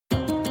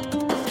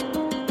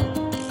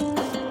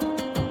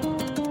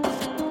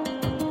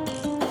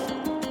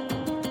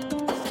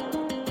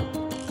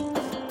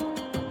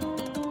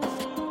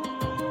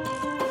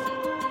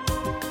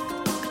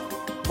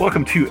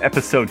Welcome to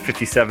episode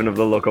 57 of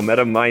the Local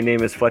Meta. My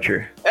name is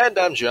Fletcher. And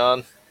I'm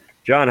John.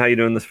 John, how you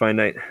doing this fine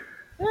night?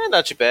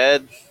 Not too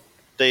bad.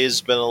 Day's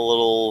been a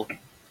little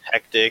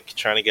hectic,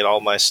 trying to get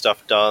all my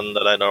stuff done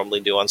that I normally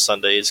do on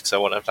Sundays because I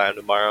won't have time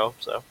tomorrow.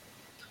 So,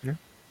 Yeah.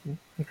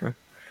 Okay.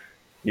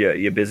 Yeah,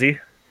 you busy?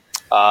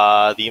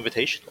 The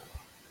Invitational.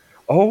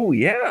 Oh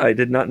yeah, I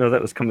did not know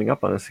that was coming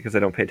up on us because I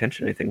don't pay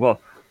attention to anything. Well,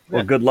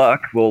 good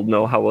luck. We'll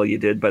know how well you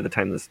did by the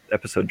time this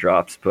episode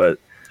drops, but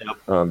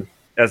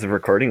as of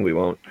recording, we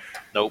won't.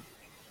 Nope.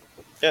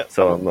 Yeah.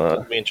 So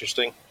that'll be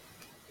interesting.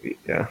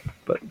 Yeah,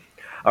 but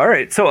all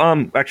right. So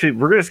actually,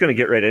 we're just going to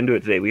get right into it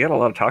today. We got a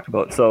lot to talk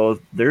about.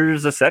 So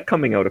there's a set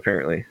coming out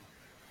apparently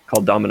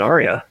called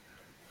Dominaria.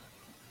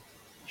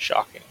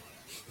 Shocking.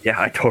 Yeah,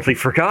 I totally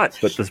forgot,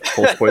 but the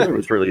full spoiler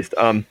was released.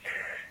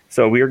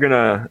 So we are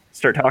gonna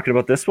start talking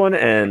about this one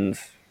and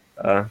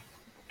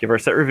give our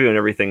set review and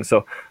everything.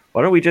 So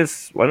why don't we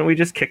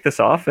just kick this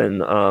off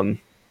and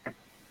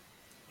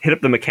hit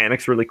up the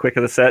mechanics really quick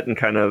of the set and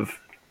kind of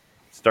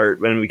start,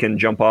 when we can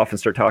jump off and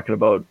start talking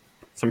about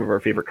some of our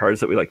favorite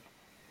cards that we like.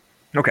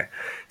 Okay,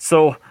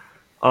 so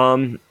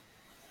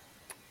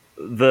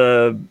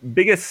the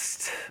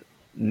biggest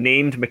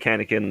named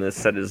mechanic in this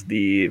set is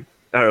the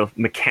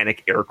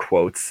mechanic air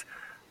quotes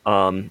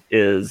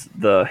is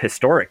the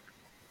historic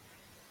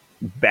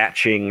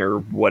batching or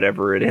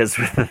whatever it is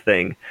with the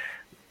thing.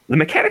 The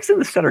mechanics in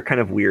the set are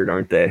kind of weird,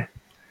 aren't they?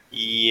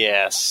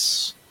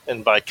 Yes,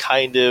 and by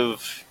kind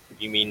of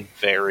you mean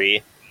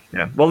very.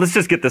 Yeah. Well, let's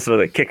just get this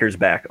other kickers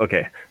back.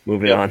 Okay,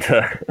 moving on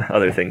to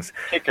other things.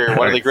 Kicker,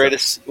 one of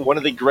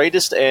the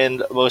greatest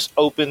and most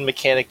open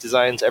mechanic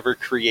designs ever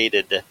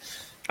created.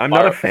 I'm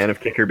not a fan of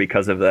kicker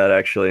because of that,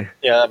 actually.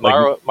 Yeah,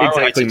 Maro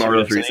exactly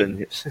Maro's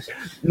reason.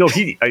 No,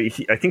 I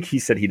think he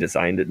said he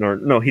designed it.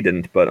 No, he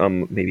didn't. But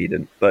maybe he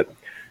didn't. But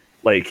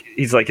like,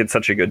 he's like, it's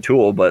such a good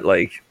tool. But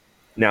like,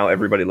 now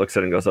everybody looks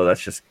at it and goes, "Oh,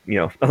 that's just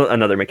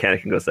another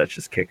mechanic," and goes, "That's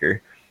just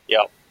kicker."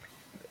 Yeah.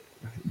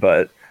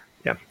 But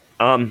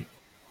yeah.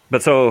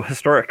 But so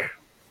historic,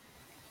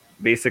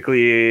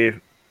 basically,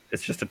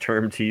 it's just a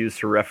term to use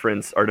to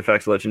reference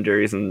artifacts,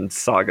 legendaries, and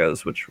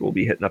sagas, which we'll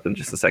be hitting up in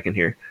just a second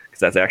here, because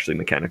that's actually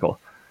mechanical.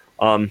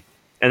 And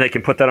they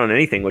can put that on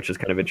anything, which is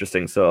kind of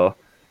interesting. So,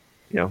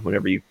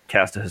 whenever you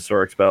cast a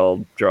historic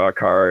spell, draw a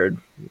card,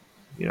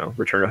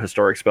 return a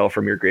historic spell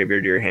from your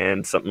graveyard to your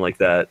hand, something like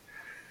that.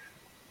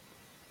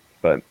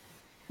 But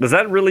does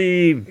that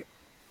really...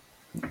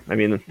 I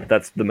mean,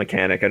 that's the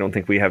mechanic. I don't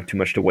think we have too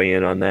much to weigh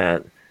in on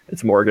that.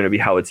 It's more going to be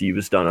how it's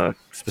used on a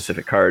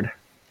specific card.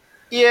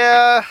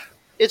 Yeah,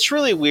 it's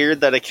really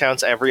weird that it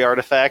counts every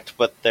artifact,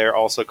 but they're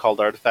also called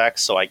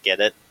artifacts, so I get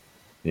it.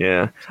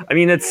 Yeah. I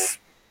mean, it's...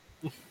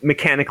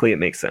 mechanically, it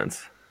makes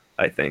sense,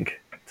 I think,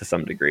 to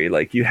some degree.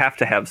 Like, you have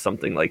to have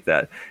something like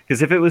that.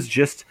 Because if it was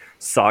just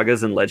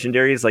sagas and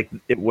legendaries, like,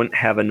 it wouldn't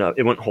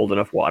hold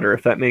enough water,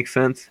 if that makes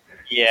sense.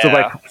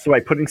 Yeah. So by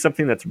putting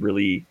something that's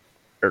really...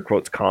 air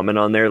quotes common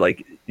on there,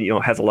 like,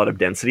 has a lot of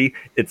density,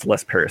 it's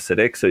less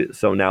parasitic,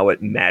 so now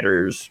it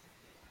matters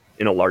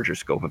in a larger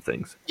scope of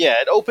things. Yeah,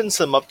 it opens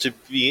them up to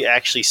be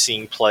actually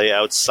seeing play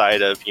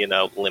outside of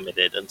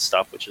limited and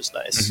stuff, which is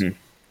nice. Mm-hmm.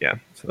 Yeah,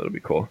 so that'll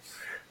be cool.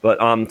 But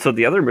so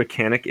the other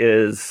mechanic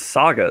is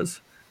sagas,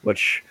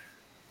 which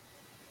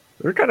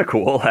they're kind of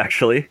cool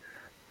actually.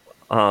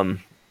 But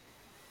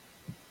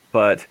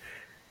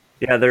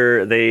yeah,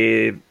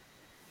 they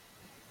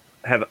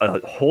have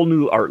a whole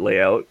new art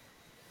layout,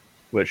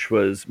 which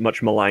was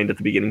much maligned at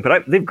the beginning,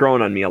 but they've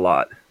grown on me a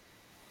lot.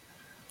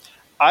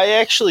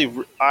 I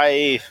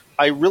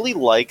really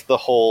like the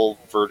whole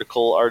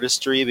vertical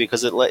artistry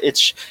because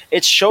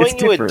it's showing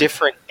you a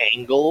different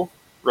angle,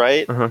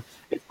 right? Uh-huh.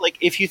 It's like,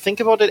 if you think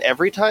about it,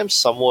 every time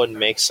someone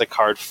makes a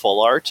card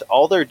full art,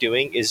 all they're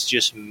doing is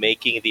just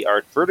making the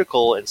art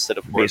vertical instead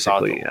of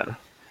horizontal. Basically, yeah.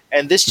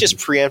 And this just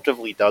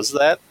preemptively does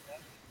that.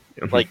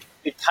 Mm-hmm. Like,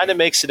 it kind of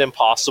makes it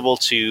impossible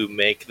to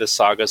make the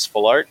sagas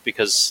full art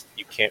because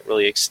you can't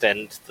really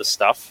extend the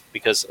stuff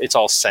because it's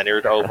all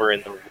centered over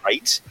in the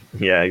right.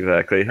 Yeah,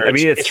 exactly. I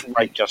mean, it's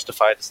right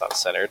justified. It's not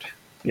centered.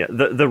 Yeah,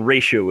 the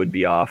ratio would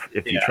be off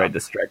if you tried to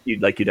stretch.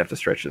 You'd have to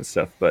stretch and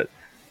stuff. But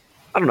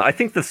I don't know. I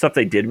think the stuff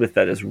they did with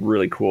that is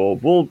really cool.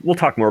 We'll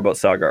talk more about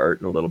saga art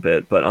in a little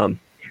bit. But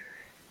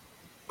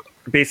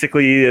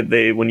basically,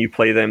 when you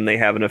play them, they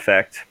have an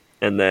effect,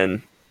 and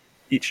then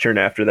each turn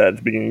after that, at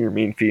the beginning of your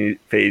main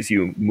phase,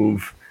 you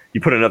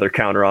put another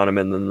counter on them,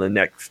 and then the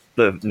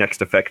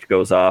next effect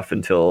goes off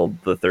until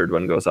the third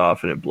one goes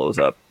off, and it blows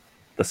up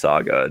the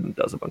saga and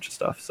does a bunch of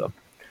stuff. So,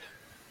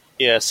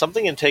 yeah,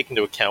 something to take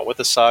into account with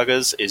the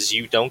sagas is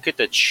you don't get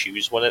to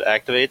choose when it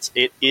activates.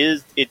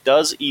 It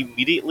does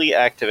immediately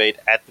activate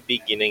at the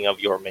beginning of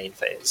your main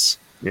phase.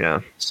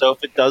 Yeah. So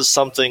if it does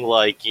something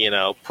like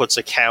puts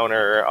a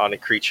counter on a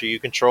creature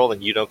you control,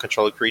 and you don't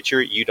control a creature,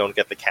 you don't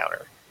get the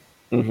counter.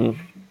 Mm-hmm.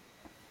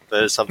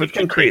 That is something It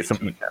can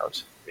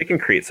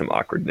create some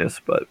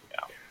awkwardness, but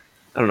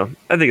I don't know.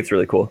 I think it's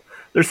really cool.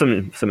 There's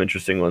some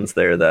interesting ones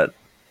there that,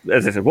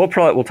 as I said, we'll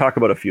talk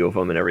about a few of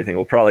them and everything.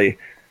 We'll probably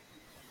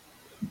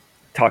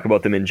talk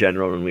about them in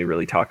general when we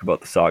really talk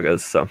about the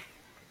sagas. So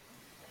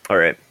All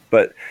right,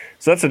 but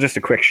so that's just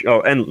a quick. Oh,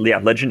 and yeah,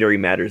 legendary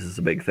matters is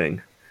a big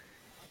thing.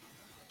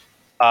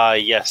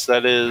 Yes,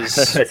 that is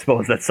I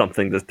suppose that's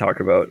something to talk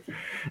about.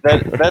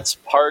 that's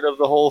part of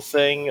the whole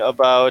thing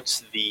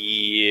about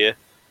the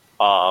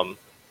um,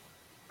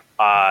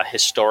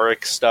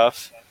 historic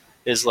stuff.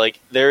 Is like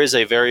there is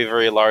a very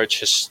very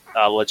large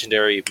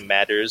legendary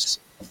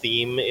matters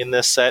theme in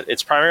this set.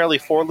 It's primarily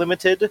for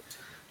limited,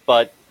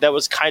 but that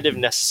was kind of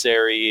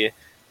necessary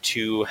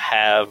to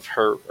have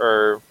her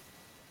or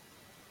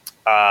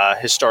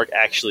historic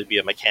actually be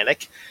a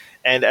mechanic.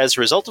 And as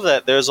a result of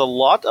that, there's a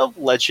lot of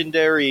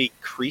legendary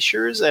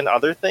creatures and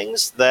other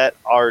things that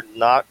are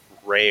not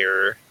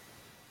rare,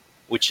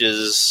 which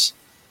has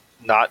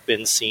not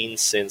been seen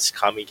since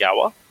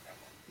Kamigawa,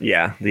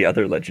 Yeah, the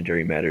other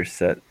legendary matters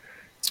set.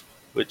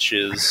 which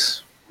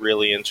is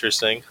really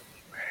interesting.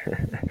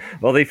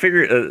 Well, they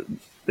figure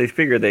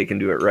they can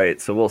do it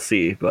right, so we'll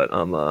see. But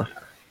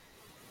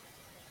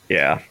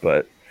yeah,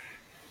 but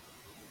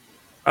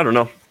I don't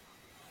know.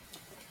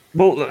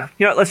 Well,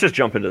 let's just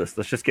jump into this.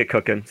 Let's just get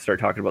cooking. Start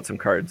talking about some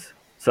cards.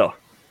 So,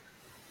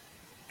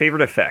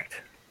 favorite effect.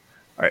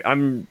 All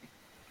right,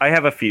 I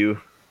have a few.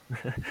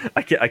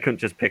 I couldn't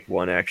just pick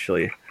one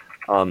actually.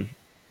 Um,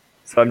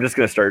 so I'm just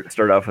gonna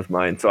start off with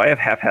mine. So I have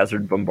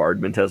haphazard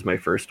bombardment as my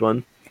first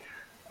one.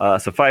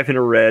 So 5 in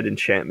a red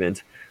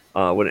enchantment.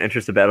 When it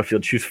enters the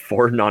battlefield, choose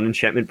 4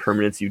 non-enchantment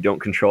permanents you don't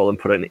control and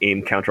put an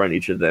aim counter on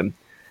each of them.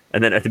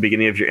 And then at the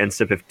beginning of your end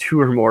step, if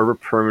 2 or more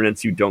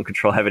permanents you don't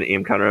control have an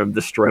aim counter on them,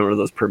 destroy one of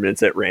those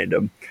permanents at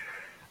random.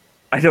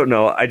 I don't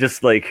know. I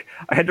just I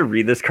had to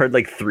read this card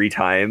like 3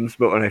 times,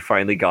 but when I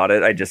finally got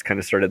it, I just kind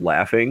of started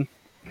laughing.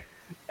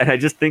 And I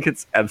just think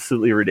it's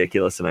absolutely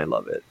ridiculous, and I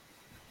love it.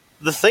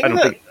 The thing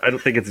I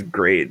don't think it's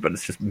great, but it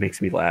just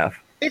makes me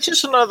laugh. it's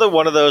just another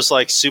one of those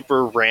like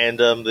super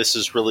random. This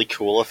is really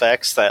cool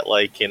effects that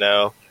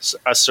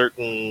a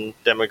certain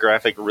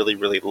demographic really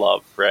really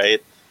love,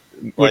 right?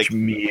 Which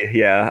me,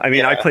 yeah. I mean,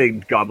 Yeah. I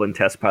played Goblin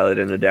Test Pilot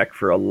in a deck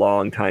for a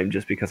long time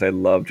just because I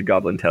loved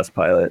Goblin Test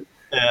Pilot.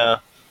 Yeah.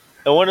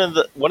 And one of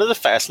the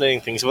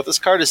fascinating things about this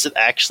card is it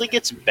actually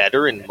gets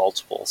better in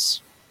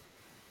multiples.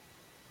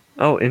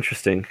 Oh,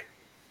 interesting.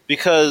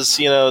 Because,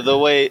 the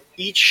way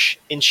each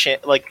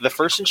the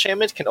first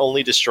enchantment can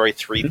only destroy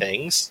 3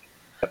 things,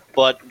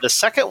 but the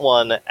second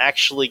one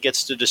actually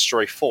gets to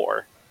destroy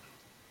 4.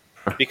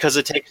 Because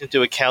it takes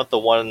into account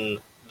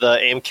the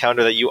aim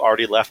counter that you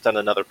already left on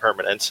another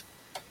permanent.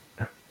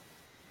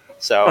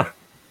 So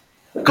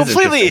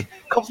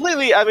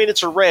completely. I mean,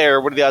 it's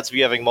rare. What are the odds of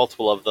you having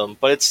multiple of them?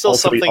 But it's still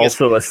something.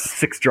 Also, a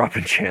 6-drop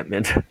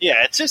enchantment.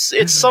 Yeah,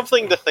 it's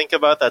something to think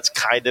about. That's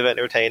kind of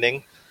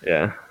entertaining.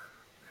 Yeah.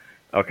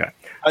 Okay.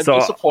 I'm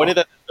disappointed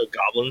that there's no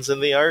goblins in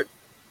the art.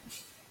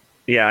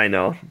 Yeah, I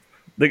know.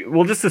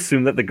 We'll just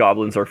assume that the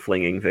goblins are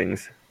flinging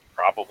things.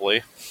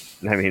 Probably.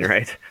 I mean,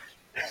 right?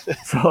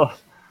 So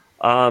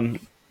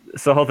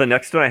the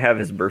next one I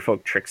have is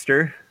Merfolk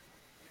Trickster.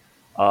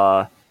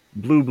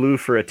 Blue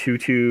for a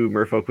 2/2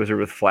 Merfolk Wizard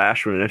with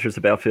Flash. When it enters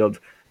the battlefield,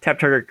 tap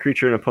target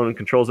creature an opponent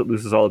controls it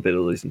loses all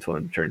abilities until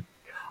end of turn.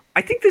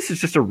 I think this is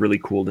just a really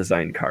cool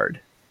design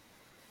card.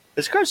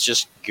 This card's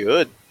just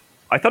good.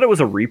 I thought it was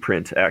a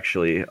reprint,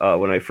 actually,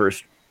 when I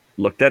first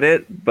looked at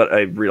it, but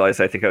I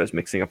realized I think I was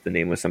mixing up the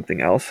name with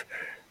something else.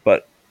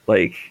 But,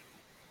 this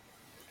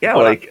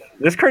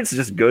card's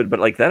just good, but,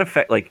 that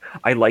effect,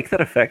 I like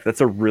that effect.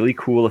 That's a really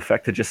cool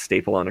effect to just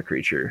staple on a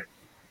creature.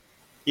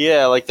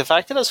 Yeah, the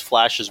fact that it has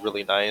Flash is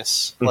really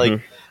nice.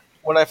 Mm-hmm.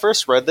 When I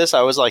first read this,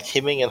 I was,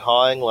 hemming and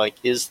hawing,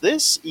 is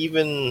this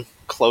even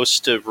close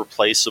to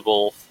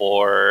replaceable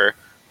for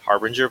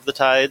Harbinger of the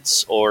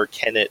Tides, or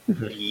can it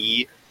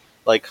be,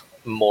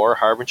 more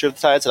Harbinger of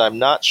the Tides? And I'm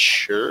not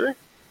sure.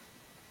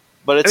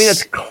 But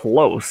it's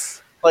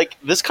close.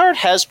 This card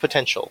has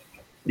potential.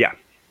 Yeah.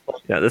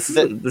 Yeah, this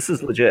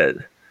is legit.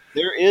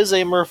 There is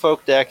a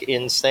Merfolk deck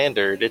in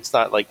Standard. It's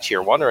not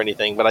tier 1 or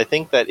anything, but I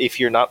think that if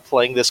you're not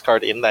playing this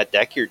card in that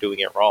deck, you're doing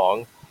it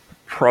wrong.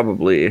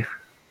 Probably.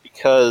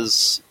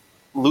 Because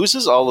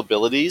loses all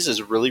abilities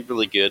is really,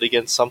 really good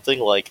against something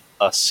like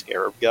a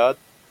Scarab God.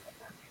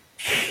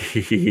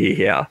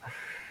 Yeah.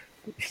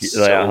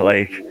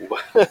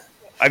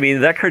 I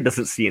mean, that card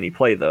doesn't see any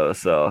play, though,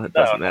 so it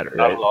doesn't matter,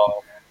 not right? At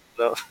all.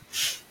 No,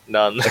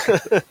 none.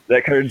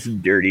 That card's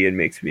dirty and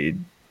makes me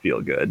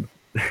feel good.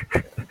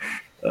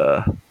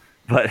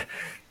 But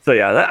so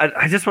yeah,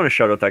 I just want to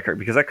shout out that card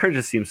because that card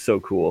just seems so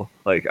cool.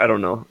 I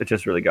don't know, it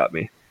just really got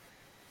me.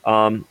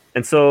 And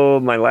so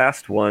my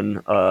last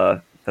one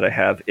that I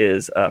have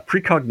is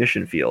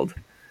Precognition Field,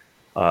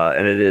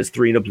 and it is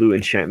 3 in a blue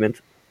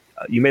enchantment.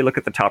 You may look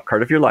at the top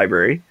card of your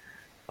library.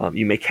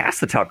 You may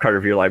cast the top card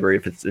of your library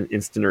if it's an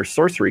instant or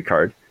sorcery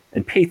card,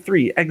 and pay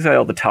 3,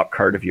 exile the top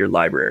card of your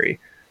library.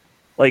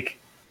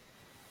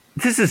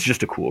 This is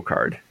just a cool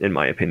card, in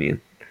my opinion.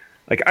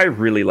 I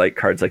really like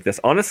cards like this.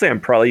 Honestly, I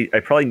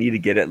probably need to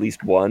get at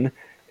least one,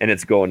 and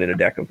it's going in a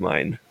deck of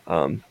mine,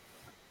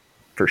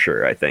 for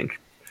sure, I think.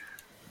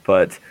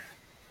 But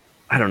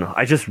I don't know.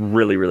 I just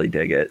really, really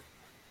dig it.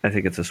 I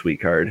think it's a sweet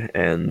card,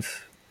 and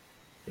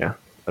yeah,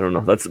 I don't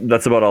know.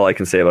 That's about all I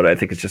can say about it. I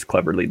think it's just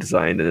cleverly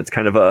designed, and it's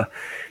kind of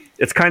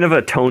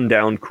a toned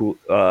down, cool,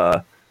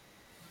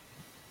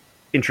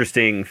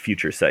 interesting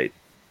future site.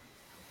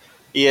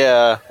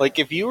 Yeah, like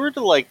if you were to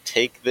like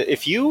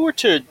if you were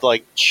to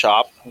like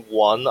chop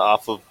one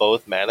off of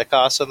both mana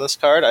costs on this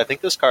card, I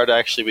think this card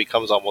actually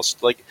becomes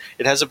almost like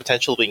it has a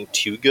potential of being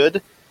too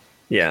good.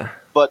 Yeah,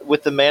 But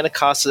with the mana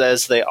costs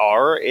as they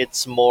are,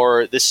 it's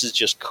more. This is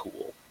just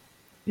cool.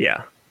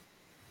 yeah.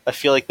 I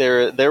feel like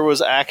there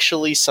was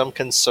actually some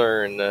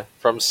concern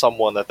from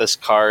someone that this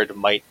card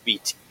might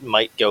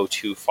go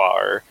too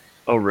far,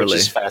 Oh, which really?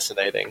 is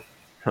fascinating.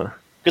 Huh.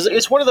 Because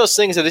it's one of those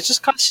things that it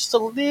just costs just a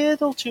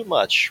little too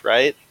much,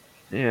 right?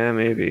 Yeah,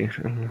 maybe.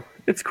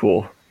 It's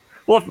cool.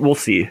 We'll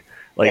see.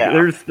 Like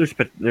Yeah.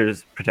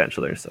 there's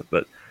potential there, stuff.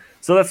 But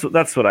so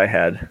that's what I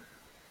had.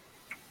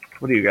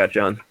 What do you got,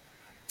 John?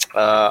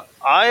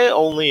 I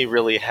only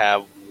really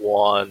have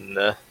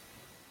one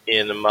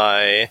in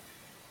my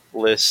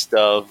list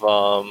of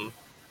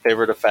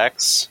favorite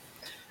effects,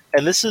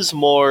 and this is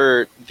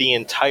more the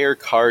entire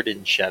card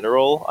in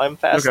general. I'm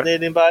Okay.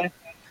 fascinated by.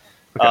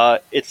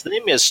 Okay. Its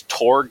name is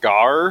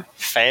Torgar,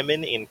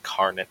 Famine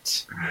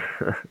Incarnate,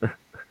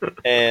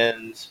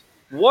 and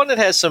one it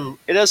has some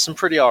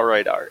pretty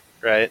alright art,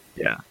 right?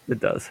 Yeah, it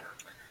does.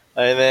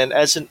 And then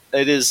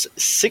it is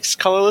 6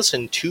 colorless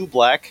and 2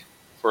 black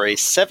for a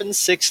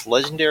 7/6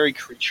 legendary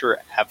creature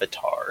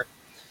avatar.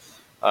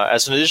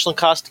 As an additional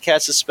cost to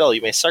cast a spell,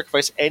 you may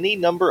sacrifice any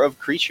number of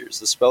creatures.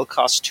 The spell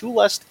costs 2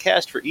 less to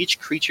cast for each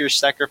creature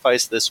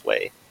sacrificed this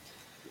way.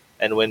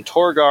 And when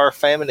Torgar,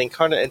 Famine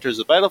Incarnate enters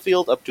the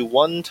battlefield, up to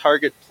one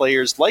target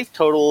player's life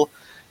total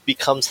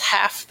becomes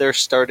half their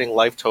starting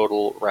life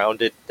total,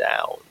 rounded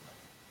down.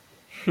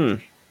 Hmm.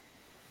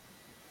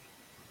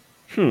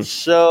 Hmm.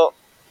 So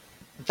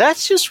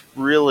that's just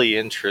really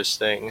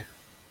interesting.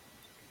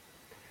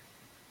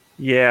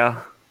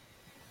 Yeah.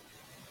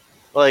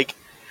 Like,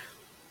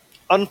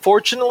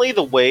 unfortunately,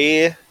 the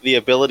way the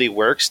ability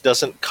works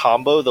doesn't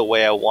combo the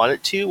way I want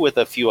it to with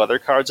a few other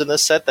cards in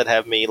this set that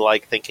have me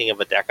like thinking of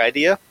a deck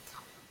idea.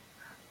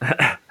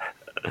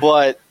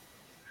 But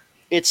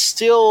it's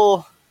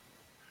still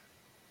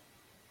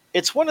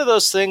it's one of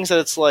those things that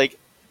it's like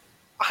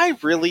I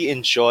really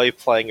enjoy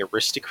playing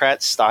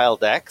aristocrat style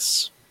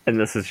decks. And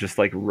this is just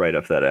like right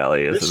up that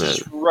alley, This isn't is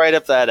it? right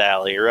up that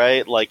alley,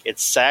 right? Like it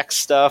sacks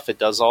stuff, it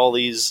does all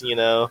these,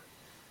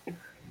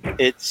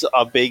 it's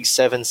a big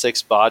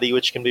 7/6 body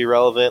which can be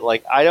relevant.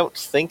 Like I don't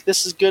think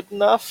this is good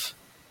enough,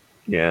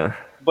 Yeah.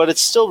 but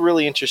it's still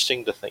really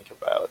interesting to think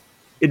about.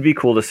 It'd be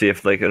cool to see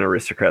if like an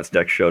aristocrats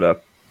deck showed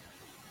up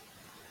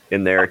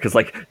in there, because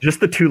like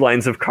just the two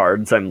lines of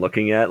cards I'm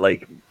looking at,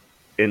 like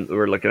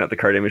we're looking at the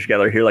card image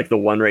together here, like the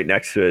one right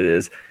next to it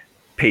is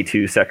pay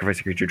 2, sacrifice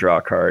a creature, draw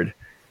a card.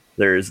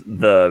 There's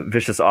the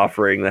Vicious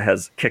Offering that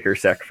has kicker,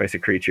 sacrifice a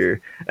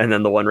creature, and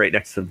then the one right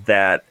next to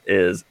that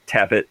is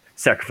tap it,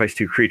 sacrifice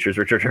 2 creatures,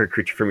 return a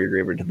creature from your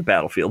graveyard to the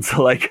battlefield.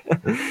 So like,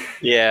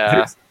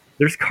 Yeah.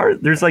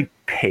 there's like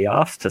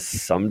payoffs to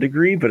some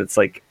degree, but it's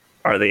like,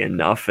 are they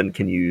enough? And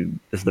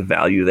is the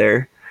value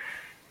there?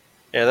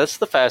 Yeah, that's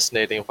the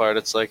fascinating part.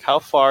 It's like how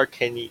far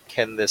can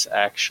this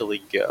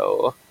actually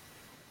go?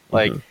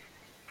 Like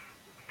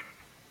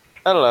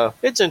I don't know.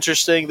 It's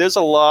interesting. There's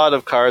a lot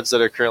of cards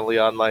that are currently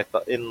on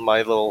in my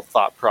little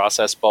thought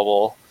process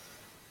bubble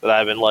that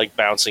I've been like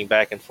bouncing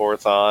back and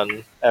forth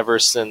on ever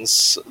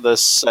since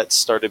this set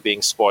started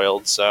being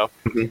spoiled. So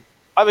Mhm.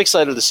 I'm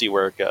excited to see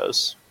where it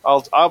goes.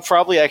 I'll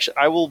probably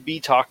I will be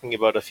talking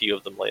about a few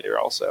of them later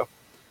also.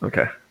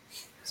 Okay.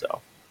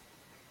 So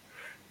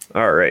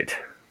All right.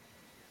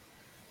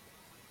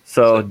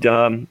 So,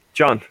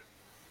 John,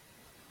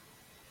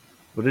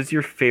 what is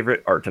your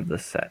favorite art of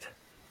this set?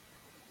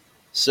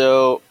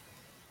 so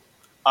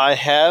I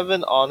have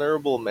an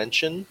honorable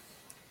mention,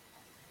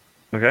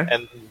 Okay.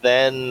 and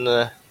then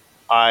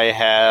I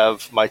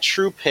have my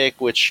true pick,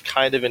 which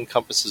kind of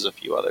encompasses a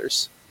few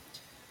others.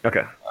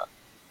 Okay.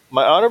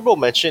 My honorable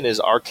mention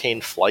is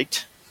Arcane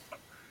Flight.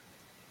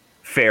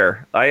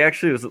 Fair. I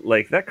actually was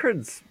like, that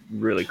card's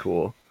really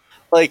cool.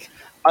 Like,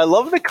 I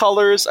love the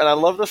colors, and I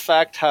love the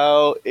fact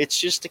how it's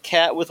just a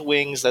cat with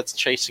wings that's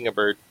chasing a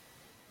bird.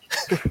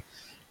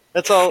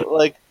 That's all.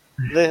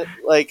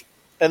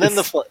 And then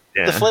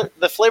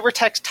the flavor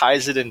text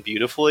ties it in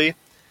beautifully,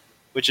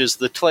 which is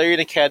the Tolarian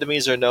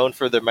Academies are known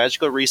for their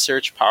magical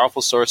research,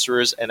 powerful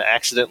sorcerers, and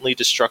accidental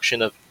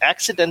destruction of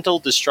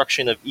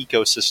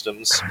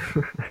ecosystems.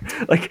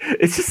 Like,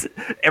 it's just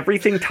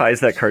everything ties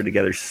that card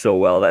together so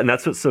well, and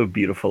that's what's so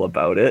beautiful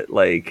about it.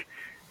 Like,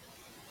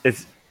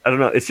 I don't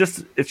know, it's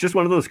just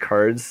one of those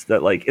cards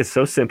that like is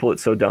so simple,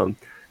 it's so dumb,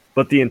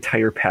 but the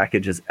entire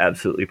package is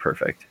absolutely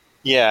perfect.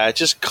 Yeah, it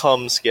just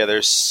comes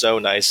together so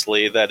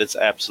nicely that it's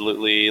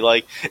absolutely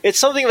like it's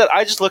something that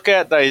I just look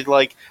at and I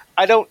like.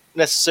 I don't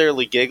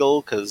necessarily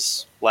giggle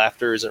because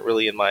laughter isn't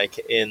really in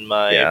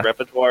my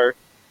repertoire,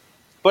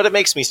 but it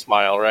makes me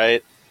smile,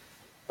 right?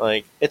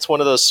 Like it's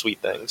one of those sweet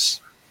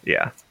things.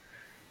 Yeah,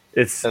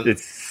 it's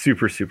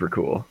super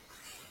cool.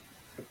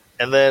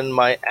 And then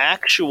my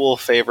actual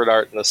favorite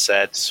art in the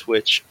set,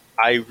 which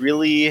I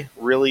really,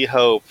 really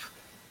hope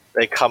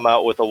they come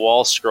out with a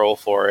wall scroll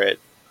for it.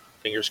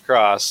 Fingers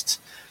crossed.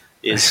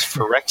 Is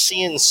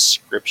Phyrexian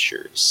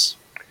Scriptures.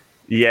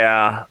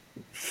 Yeah.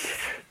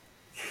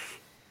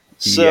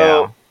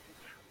 So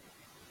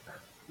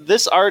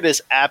this art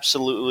is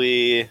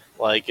absolutely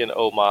like an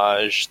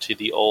homage to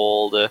the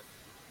old.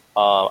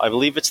 I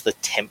believe it's the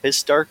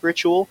Tempest Dark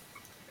ritual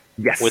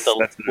Yes, with a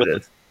that's what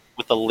it is.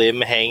 with a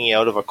limb hanging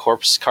out of a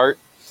corpse cart,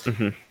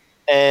 Mm-hmm.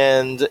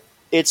 and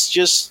it's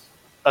just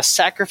a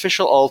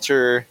sacrificial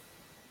altar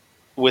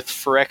with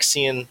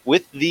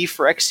the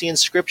Phyrexian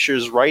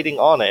Scriptures writing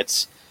on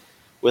it,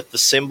 with the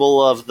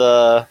symbol of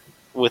the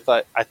with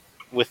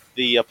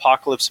the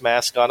apocalypse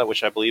mask on it,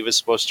 which I believe is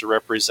supposed to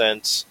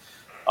represent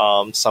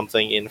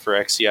something in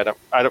Phyrexia.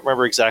 I don't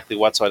remember exactly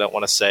what, so I don't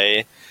want to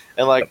say.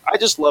 And like, I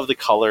just love the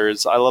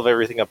colors. I love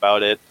everything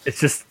about it. It's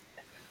just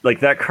like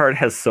that card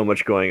has so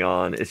much going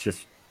on. It's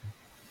just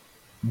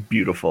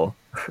beautiful.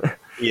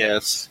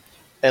 Yes,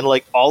 and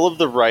like all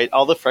the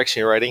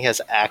Phyrexian writing has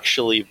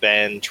actually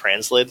been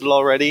translated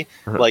already.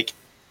 Uh-huh. Like,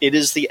 it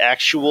is the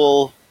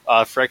actual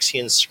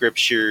Phyrexian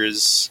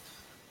Scriptures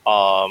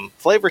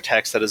flavor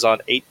text that is on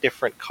 8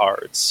 different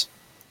cards,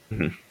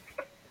 Mhm.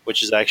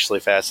 which is actually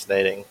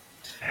fascinating.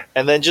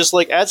 And then, just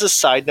like as a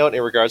side note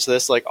in regards to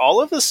this, like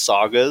all of the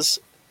sagas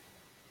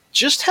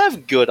just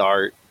have good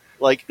art.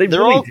 Like They they're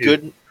really all do.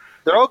 good.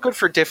 They're all good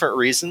for different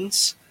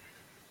reasons.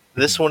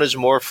 This one is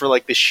more for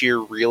like the sheer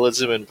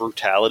realism and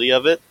brutality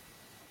of it.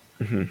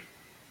 Mhm.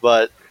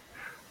 But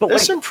But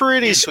there's like, some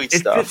pretty sweet it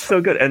stuff. fits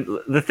so good. And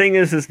the thing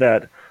is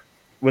that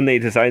when they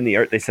designed the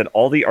art, they said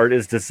all the art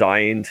is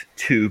designed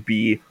to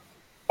be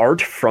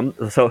art from.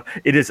 So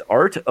it is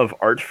art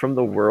from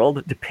the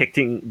world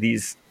depicting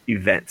these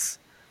events.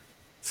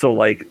 So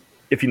like,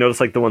 if you notice,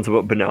 like the ones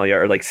about Benalia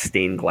are like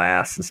stained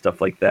glass and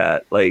stuff like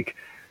that. Like,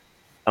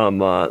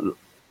 uh,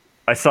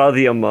 I saw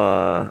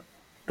the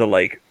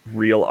like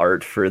real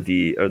art for or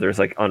there's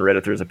like on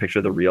Reddit there's a picture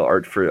of the real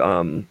art for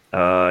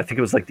I think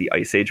it was like the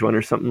Ice Age one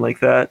or something like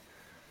that,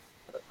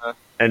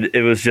 and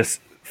it was just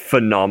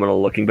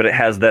phenomenal looking. But it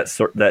has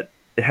it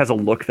has a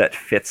look that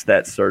fits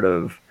that sort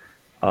of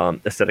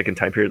aesthetic and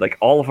time period. Like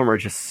all of them are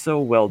just so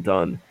well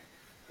done.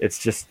 It's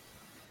just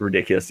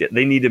ridiculous. Yeah,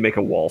 they need to make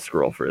a wall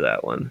scroll for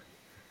that one.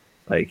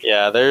 Like,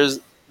 Yeah,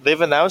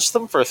 they've announced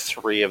them for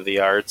 3 of the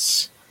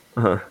arts.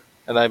 uh-huh.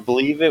 And I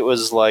believe it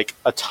was like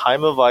A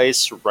Time of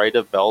Ice, Rite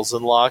of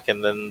Belzenlock,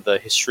 and then the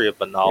History of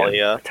Benalia.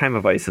 Yeah, Time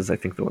of Ice is I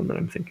think the one that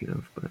I'm thinking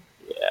of, but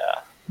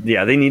Yeah.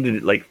 yeah, they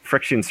needed like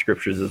Phyrexian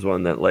Scriptures is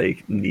one that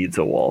like needs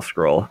a wall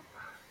scroll.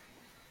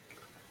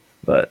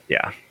 But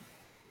yeah,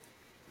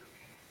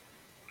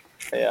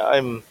 Yeah,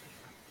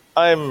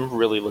 I'm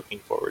really looking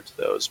forward to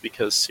those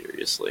because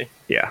seriously.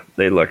 yeah,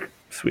 they look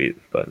sweet.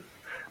 But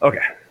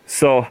okay,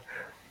 so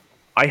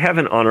I have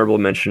an honorable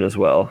mention as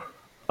well.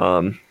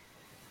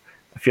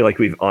 I feel like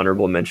we've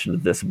honorable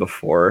mentioned this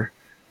before,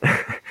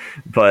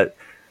 but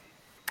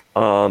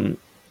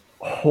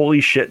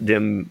holy shit,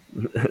 dim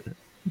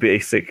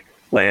basic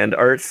land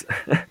arts.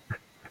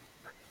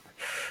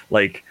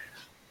 Like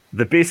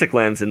the basic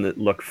lands in it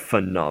look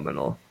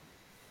phenomenal.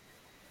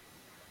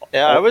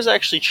 Yeah, I was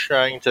actually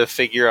trying to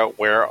figure out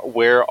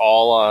where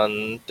all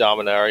on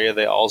Dominaria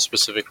they all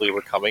specifically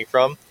were coming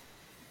from,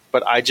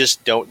 but I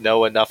just don't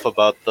know enough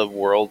about the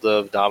world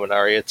of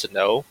Dominaria to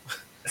know.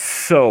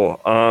 So,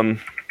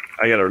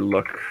 I gotta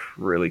look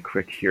really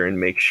quick here and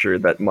make sure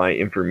that my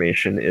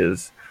information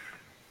is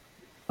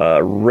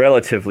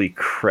relatively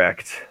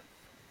correct.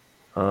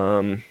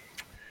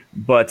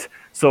 But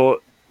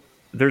so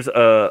there's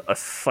a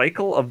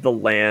cycle of the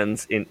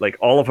lands in like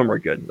all of them are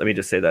good. Let me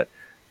just say that.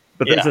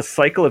 But there's Yeah. a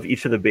cycle of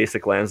each of the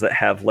basic lands that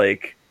have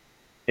like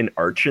an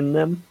arch in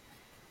them.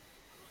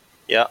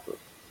 Yeah.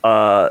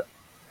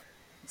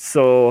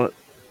 So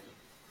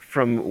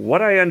from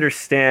what I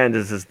understand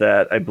is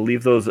that I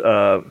believe those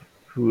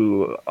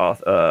who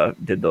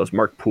did those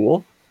Mark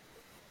Poole,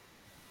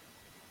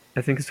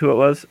 I think is who it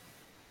was.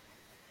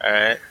 All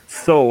right.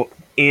 So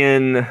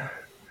in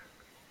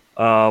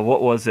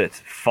what was it?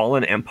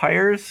 Fallen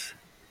Empires.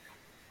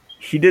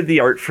 He did the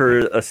art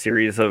for a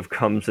series of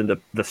comes into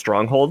the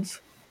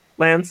Strongholds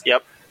lands.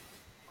 Yep.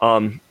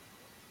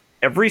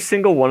 Every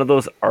single one of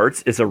those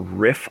arts is a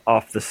riff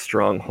off the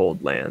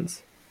Stronghold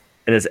lands,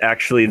 and is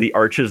actually the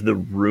arch is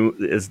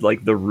is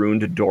like the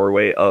ruined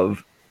doorway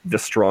of the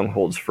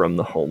Strongholds from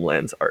the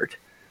Homelands art.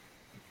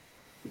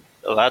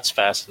 Oh, that's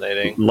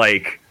fascinating.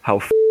 Like how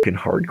fucking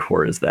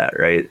hardcore is that,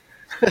 right?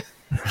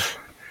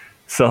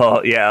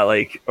 So yeah,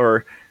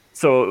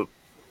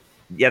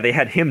 they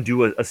had him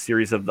do a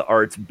series of the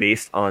arts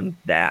based on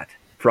that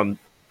from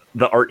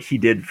the art he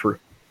did for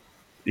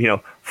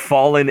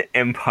Fallen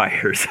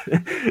Empires,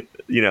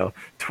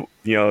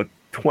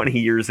 20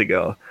 years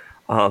ago.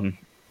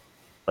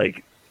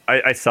 Like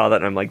I saw that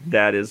and I'm like,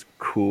 that is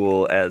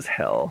cool as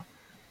hell.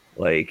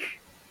 Like,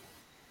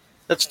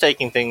 That's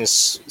taking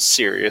things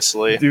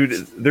seriously.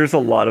 dude, there's a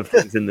lot of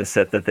things in this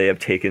set that they have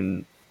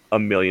taken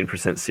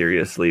 1,000,000%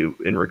 seriously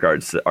in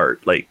regards to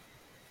art, like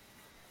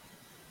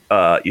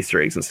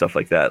Easter eggs and stuff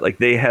like that. Like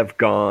they have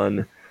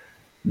gone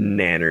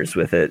nanners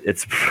with it.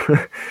 It's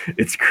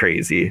it's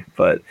crazy.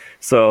 But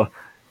so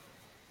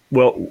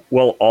well,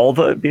 all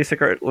the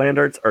basic art land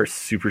arts are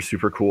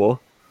super cool.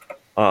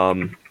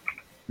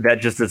 That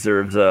just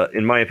deserves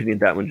in my opinion,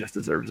 that one just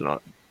deserves a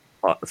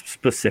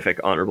specific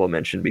honorable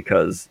mention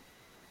because,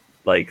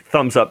 like,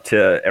 thumbs up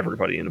to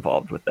everybody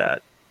involved with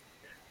that.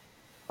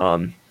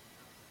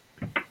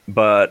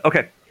 But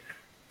okay,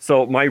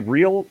 so my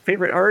real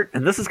favorite art,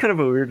 and this is kind of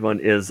a weird one,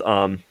 is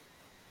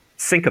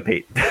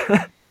syncopate.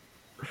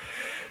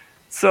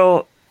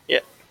 So Yeah.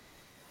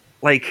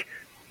 like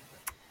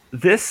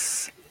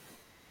this,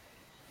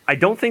 I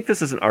don't think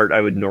this is an art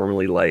I would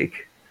normally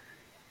like,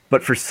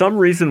 but for some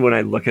reason when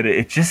I look at it,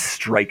 it just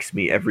strikes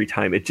me every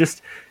time. It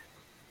just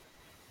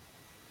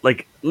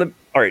like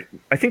all right,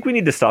 I think we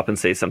need to stop and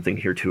say something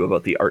here too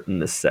about the art in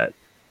this set.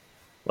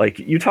 Like,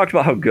 you talked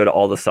about how good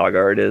all the saga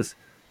art is.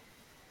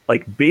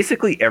 Like,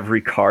 basically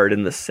every card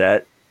in the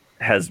set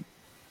has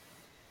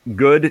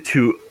good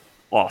to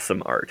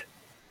awesome art.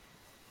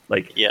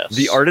 Like, Yes.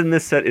 the art in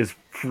this set is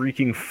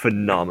freaking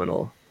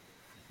phenomenal.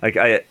 Like,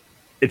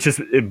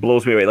 it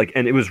blows me away. Like,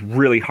 and it was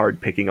really hard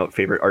picking out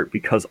favorite art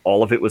because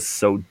all of it was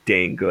so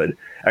dang good.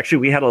 Actually,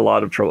 we had a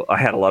lot of trouble. I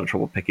had a lot of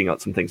trouble picking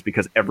out some things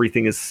because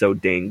everything is so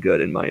dang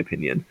good, in my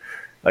opinion.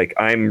 Like,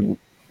 I'm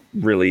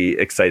really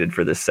excited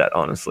for this set,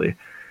 honestly.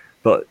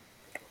 But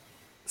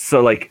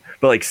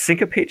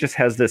Syncopate just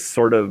has this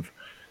sort of,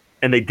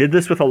 and they did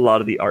this with a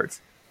lot of the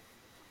arts.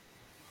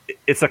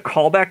 It's a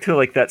callback to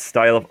like that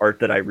style of art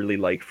that I really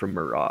like from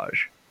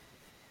Mirage.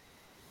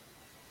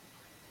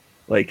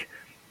 Like,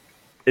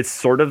 it's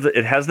sort of,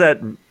 it has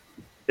that,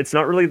 it's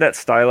not really that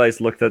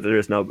stylized look that there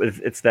is now, but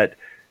it's that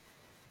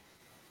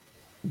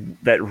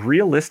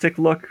realistic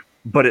look,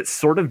 but it's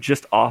sort of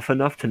just off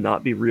enough to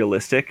not be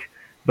realistic,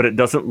 but it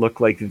doesn't look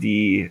like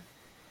the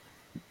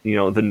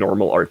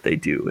normal art they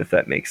do, if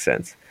that makes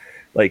sense.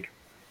 Like,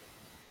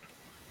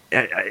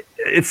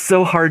 it's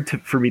so hard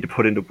for me to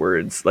put into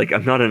words. Like,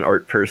 I'm not an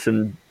art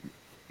person,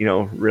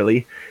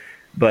 really,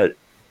 but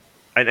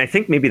I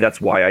think maybe that's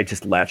why I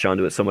just latch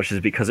onto it so much, is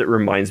because it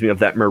reminds me of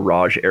that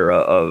Mirage era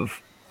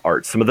of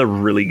art, some of the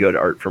really good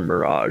art from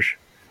Mirage.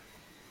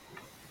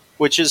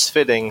 Which is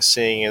fitting,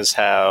 seeing as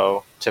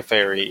how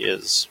Teferi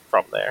is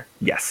from there.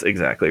 Yes,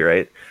 exactly,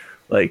 right?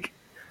 Like,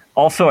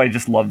 also, I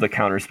just love the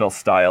counterspell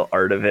style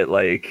art of it.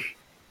 Like,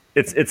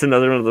 it's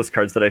another one of those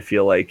cards that I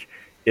feel like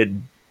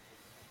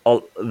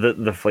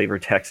the flavor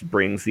text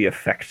brings the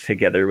effect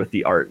together with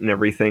the art and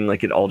everything.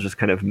 Like, it all just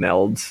kind of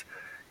melds,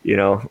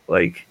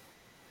 like,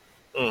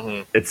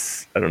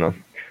 it's, I don't know.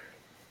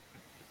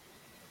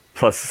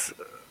 Plus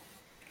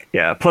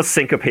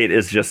Syncopate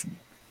is just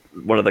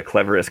one of the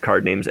cleverest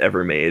card names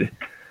ever made.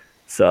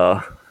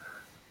 So,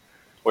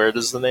 where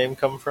does the name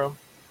come from?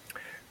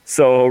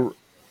 So,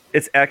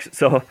 it's actually,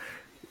 so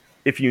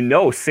if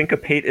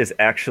Syncopate is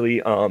actually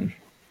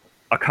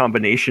a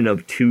combination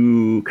of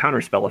two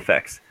counterspell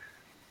effects,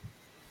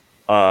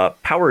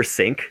 Power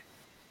Sync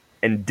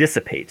and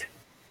Dissipate.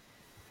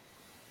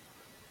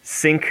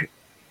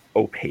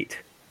 Syncopate.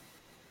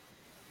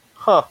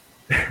 Huh.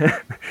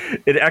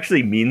 It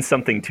actually means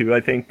something too,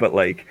 I think, but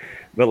I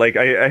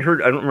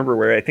heard, I don't remember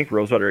where, I think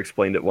Rosewater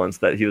explained it once,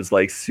 that he was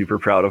like super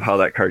proud of how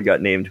that card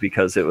got named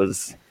because it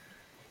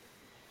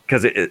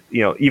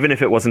even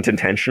if it wasn't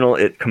intentional,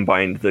 it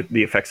combined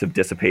the effects of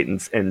Dissipate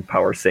and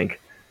Power Sync.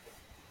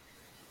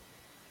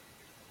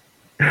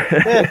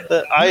 Yeah,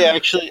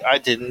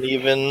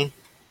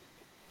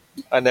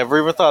 I never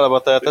even thought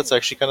about that. That's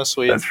actually kind of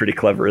sweet. That's pretty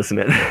clever, isn't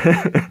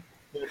it?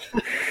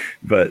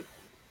 But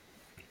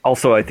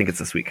also, I think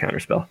it's a sweet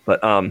counterspell.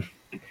 But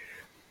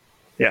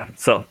yeah.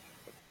 So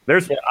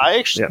there's. Yeah,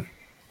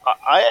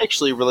 I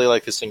actually really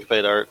like the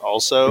Syncopate art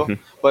also,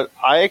 but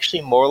I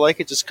actually more like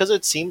it just because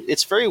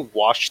it's very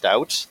washed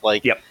out.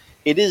 Like, yep.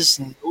 It is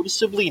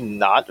noticeably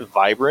not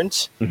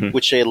vibrant,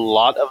 which a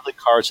lot of the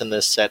cards in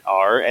this set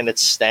are, and it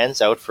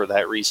stands out for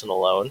that reason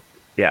alone.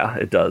 Yeah,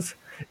 it does.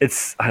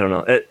 It's, I don't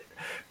know.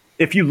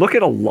 If you look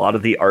at a lot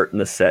of the art in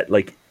the set,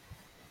 like,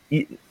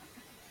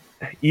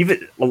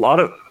 even a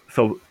lot of,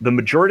 so the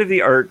majority of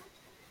the art,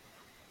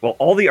 well,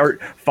 all the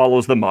art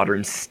follows the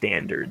modern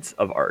standards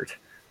of art.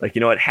 Like,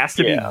 it has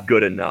to be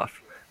good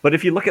enough. But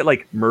if you look at,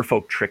 like,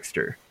 Merfolk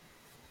Trickster,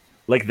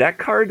 like, that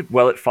card,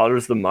 while it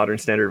follows the modern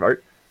standard of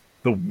art,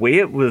 the way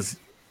it was,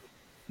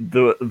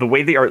 the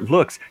way the art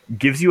looks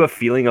gives you a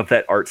feeling of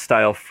that art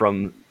style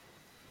from,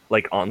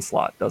 like,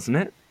 Onslaught, doesn't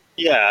it?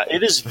 Yeah,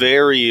 it is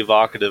very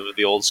evocative of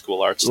the old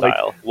school art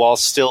style, while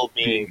still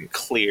being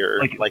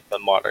clear, like the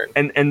modern.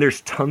 And there's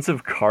tons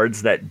of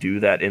cards that do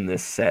that in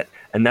this set,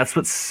 and that's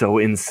what's so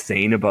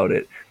insane about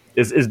it.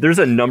 Is there's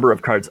a number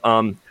of cards.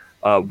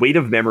 Weight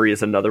of Memory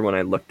is another one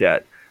I looked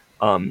at.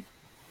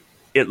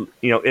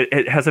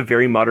 It has a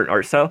very modern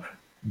art style,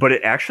 but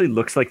it actually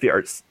looks like the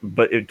arts.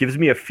 But it gives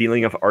me a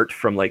feeling of art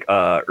from like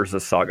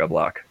Urza's Saga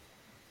block.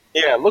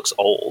 Yeah, it looks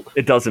old.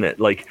 It doesn't it?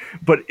 Like,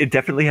 but it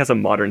definitely has a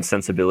modern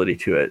sensibility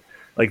to it.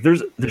 Like,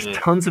 there's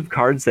tons of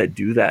cards that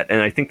do that,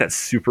 and I think that's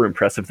super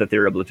impressive that they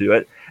were able to do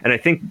it. And I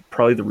think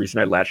probably the reason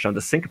I latched on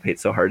to Syncopate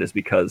so hard is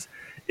because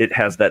it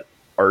has that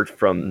art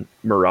from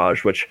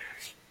Mirage, which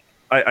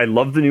I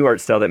love the new art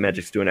style that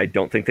Magic's doing. I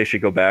don't think they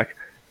should go back,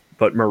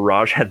 but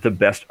Mirage had the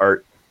best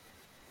art,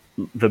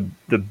 the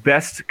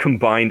best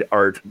combined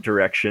art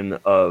direction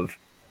of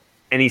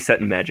any set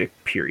in Magic.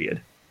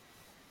 Period.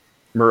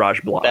 Mirage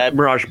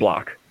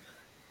block.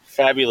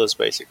 Fabulous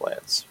basic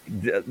lands.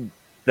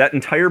 That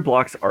entire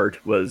block's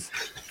art was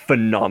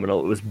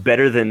phenomenal. It was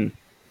better than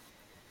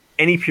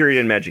any period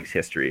in Magic's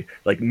history.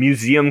 Like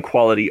museum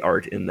quality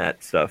art in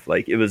that stuff.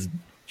 Like it was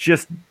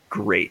just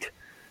great.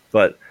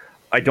 But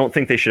I don't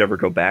think they should ever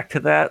go back to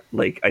that.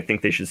 Like I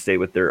think they should stay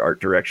with their art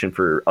direction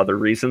for other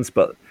reasons.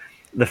 But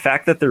the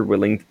fact that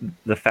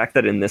the fact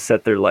that in this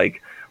set they're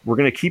like, we're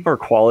going to keep our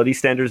quality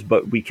standards,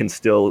 but we can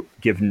still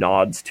give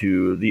nods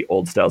to the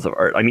old styles of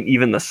art. I mean,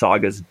 even the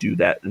sagas do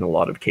that in a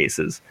lot of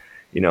cases,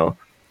 you know,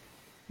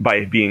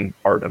 by being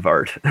art of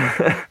art.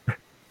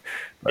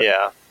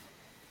 Yeah.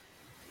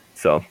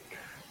 So,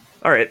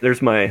 all right,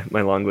 there's my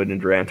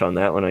long-winded rant on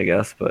that one, I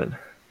guess. But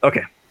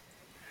okay.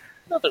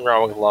 Nothing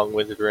wrong with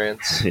long-winded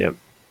rants. Yep.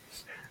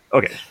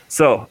 Okay,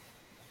 so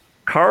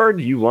card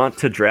you want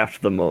to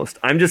draft the most.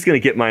 I'm just going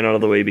to get mine out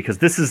of the way because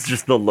this is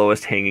just the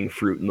lowest hanging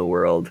fruit in the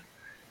world.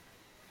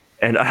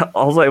 And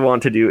all I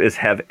want to do is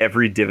have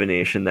every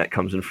divination that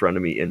comes in front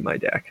of me in my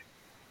deck.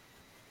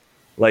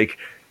 Like,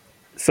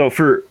 so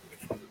for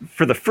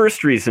the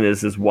first reason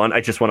is one,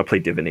 I just want to play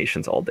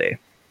divinations all day.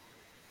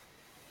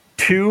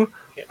 Two,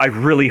 I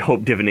really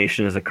hope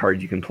divination is a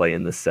card you can play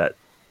in this set.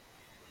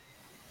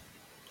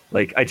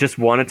 Like, I just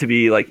want it to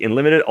be like in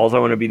limited. All I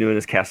want to be doing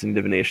is casting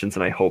divinations,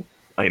 and I hope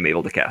I am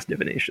able to cast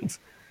divinations.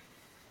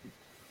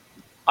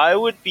 I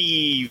would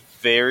be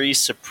very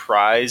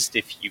surprised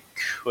if you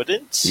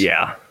couldn't.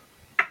 Yeah.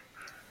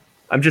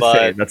 I'm just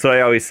saying. That's what I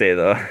always say,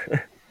 though.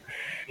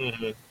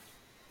 Mm-hmm.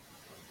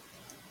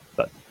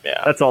 But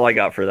yeah, that's all I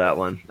got for that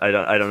one. I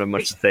don't have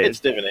much to say.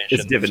 It's divination.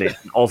 It's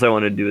divination. All I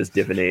want to do is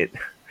divinate.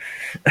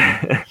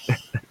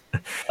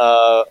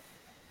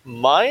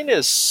 Mine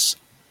is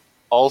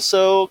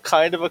also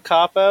kind of a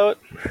cop-out,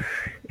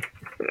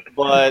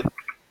 but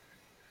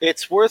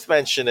it's worth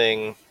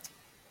mentioning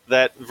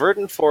that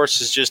Verdant Force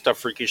is just a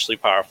freakishly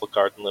powerful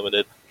card in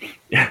Limited.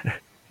 Yeah,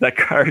 that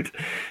card,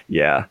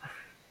 yeah.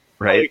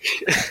 Right.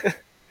 Like,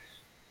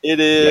 it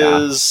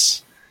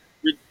is.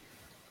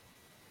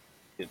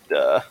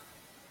 Yeah.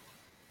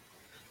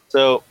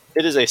 So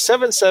it is a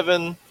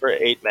 7/7 for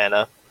 8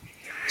 mana.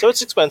 So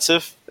it's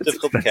expensive,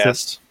 difficult to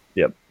cast.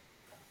 Yep.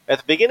 At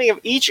the beginning of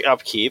each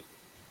upkeep,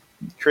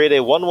 create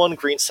a 1/1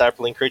 green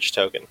sapling creature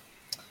token.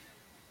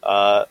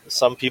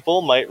 Some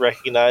people might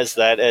recognize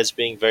that as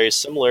being very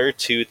similar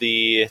to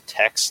the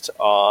text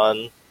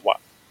on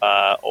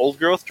Old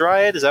Growth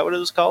Dryad. Is that what it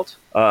was called?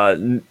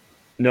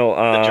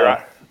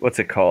 No, what's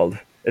it called?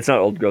 It's not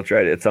Old Growth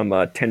Dryad. It's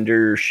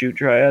Tender Shoot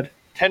Dryad.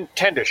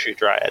 Tender Shoot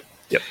Dryad.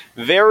 Yep.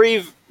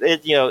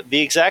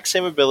 The exact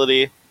same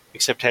ability,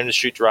 except Tender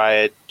Shoot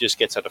Dryad just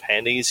gets out of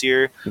hand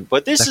easier.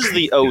 But this is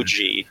the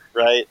OG,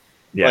 right?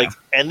 Yeah.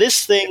 And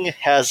this thing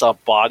has a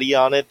body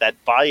on it that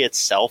by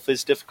itself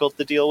is difficult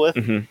to deal with.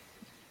 Mm-hmm.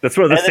 That's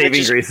one of the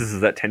saving graces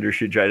is that Tender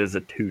Shoot Dryad is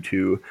a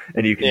 2/2,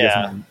 and you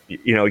can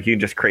you can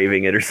just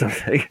craving it or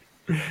something.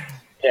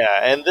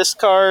 Yeah, and this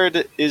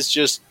card is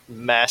just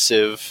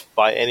massive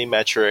by any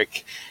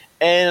metric,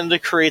 and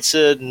it creates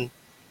an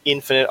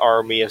infinite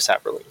army of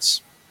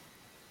Saprolings.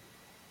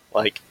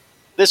 Like,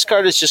 this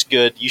card is just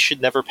good. You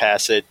should never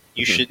pass it.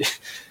 You should,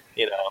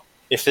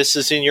 if this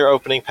is in your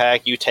opening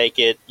pack, you take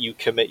it, you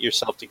commit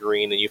yourself to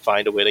green, and you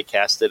find a way to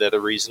cast it at a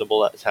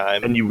reasonable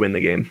time. And you win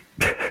the game.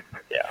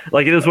 Yeah.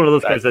 Like, it is one of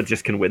those cards that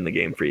just can win the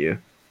game for you.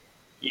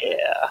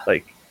 Yeah.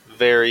 Like,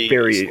 very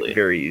easily.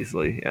 Very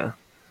easily, yeah.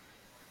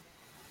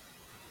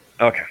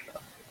 Okay.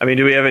 I mean,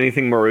 do we have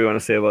anything more we want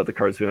to say about the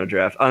cards we want to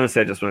draft?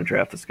 Honestly, I just want to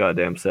draft this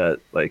goddamn set.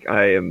 Like,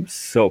 I am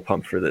so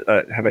pumped for this.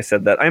 Have I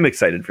said that? I'm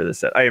excited for this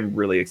set. I am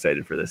really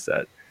excited for this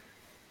set.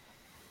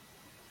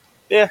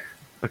 Yeah.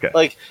 Okay.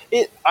 Like,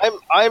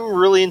 I'm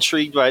really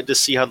intrigued by it to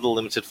see how the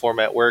limited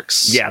format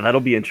works. Yeah,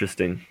 that'll be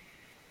interesting.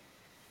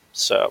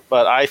 So,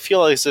 but I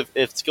feel as if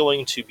it's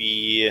going to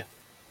be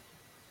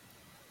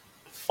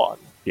fun.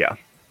 Yeah.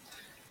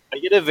 I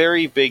get a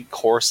very big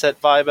core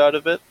set vibe out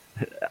of it.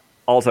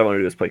 All I want to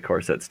do is play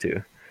core sets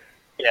too.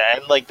 Yeah,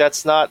 and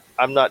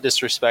I'm not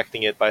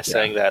disrespecting it by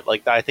saying that.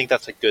 Like, I think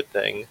that's a good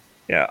thing.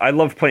 Yeah, I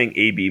love playing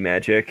AB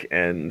Magic,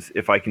 and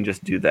if I can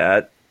just do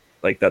that,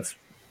 like, that's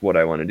what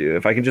I want to do.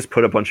 If I can just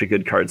put a bunch of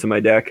good cards in my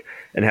deck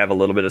and have a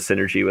little bit of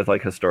synergy with,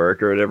 like,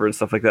 Historic or whatever and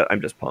stuff like that, I'm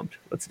just pumped.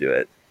 Let's do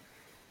it.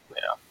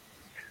 Yeah.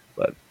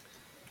 But,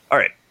 all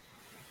right.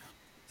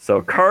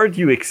 So, card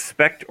you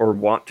expect or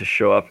want to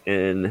show up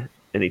in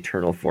an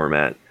Eternal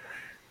format.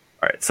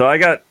 All right, so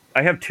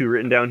I have 2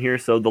 written down here.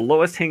 So the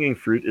lowest hanging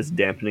fruit is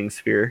Dampening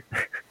Sphere.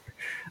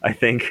 I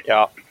think.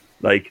 Yeah.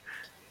 Like,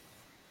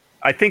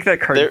 I think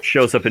that card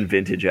shows up in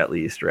Vintage at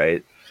least,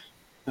 right?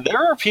 There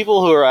are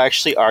people who are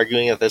actually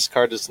arguing that this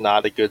card is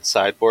not a good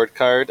sideboard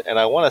card, and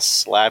I want to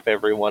slap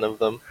every one of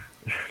them.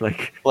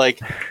 like,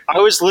 I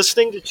was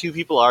listening to 2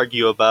 people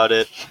argue about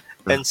it,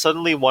 and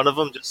suddenly one of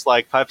them just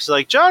like pipes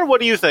like, "John, what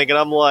do you think?" And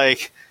I'm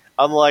like,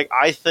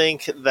 I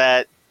think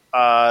that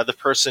the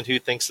person who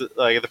thinks that,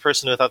 like the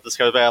person who thought this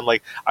card was bad, I'm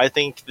like, I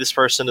think this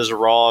person is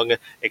wrong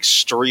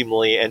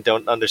extremely and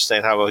don't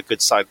understand how a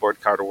good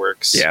sideboard card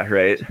works. Yeah,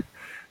 right.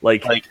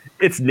 Like,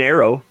 it's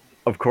narrow,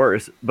 of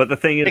course, but the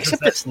thing is,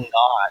 except it's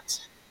not.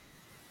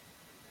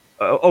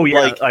 Oh yeah,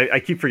 Like, I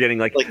keep forgetting.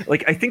 Like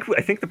I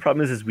think the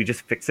problem is we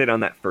just fixate on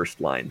that first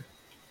line.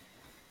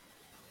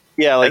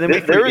 Yeah, like and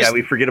then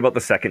we forget about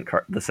the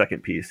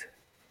second piece.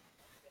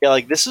 Yeah,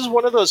 like this is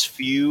one of those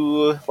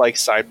few like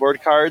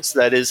sideboard cards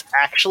that is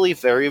actually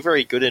very,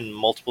 very good in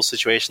multiple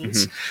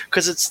situations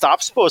because it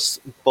stops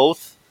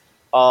both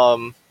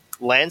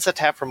lands that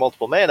tap for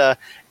multiple mana,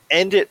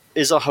 and it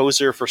is a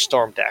hoser for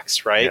storm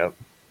decks, right? Yep.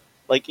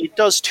 Like it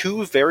does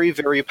two very,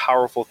 very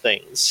powerful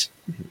things.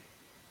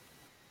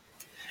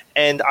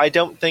 And I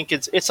don't think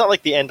it's not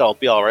like the end all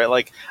be all, right?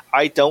 Like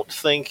I don't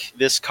think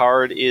this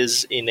card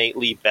is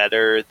innately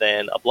better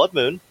than a Blood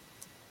Moon.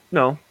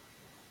 No.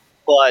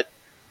 But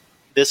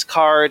this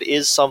card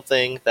is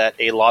something that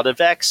a lot of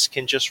decks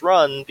can just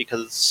run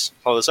because it's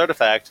this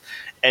artifact,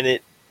 and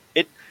it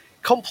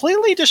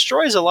completely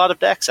destroys a lot of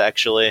decks,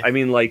 actually. I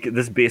mean, like,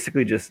 this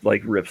basically just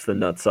like rips the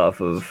nuts off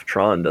of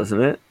Tron,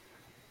 doesn't it?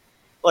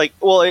 Like,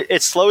 well,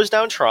 it slows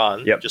down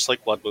Tron, yep. just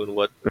like Blood Moon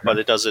would, but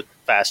it does it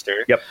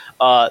faster. Yep.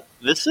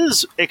 This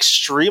is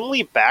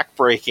extremely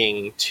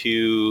backbreaking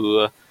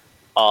to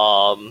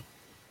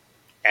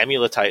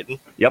Amulet Titan.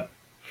 Yep.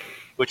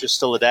 Which is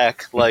still a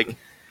deck. Like,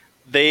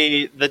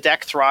 the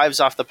deck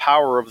thrives off the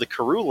power of the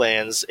Karoo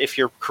lands. If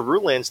your Karoo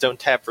lands don't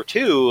tap for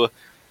 2,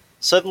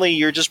 suddenly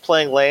you're just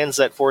playing lands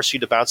that force you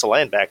to bounce a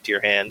land back to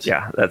your hand.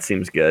 Yeah, that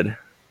seems good.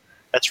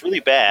 That's really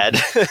bad.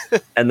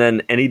 And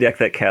then any deck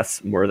that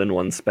casts more than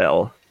one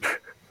spell.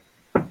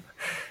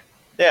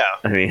 Yeah.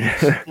 I mean...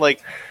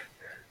 like,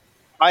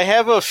 I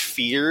have a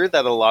fear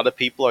that a lot of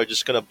people are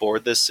just going to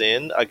board this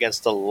in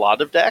against a lot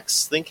of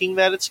decks thinking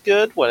that it's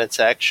good when it's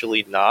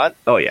actually not.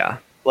 Oh, yeah.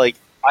 Like,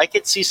 I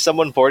could see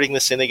someone boarding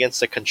this in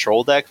against a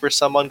control deck for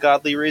some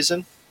ungodly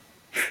reason.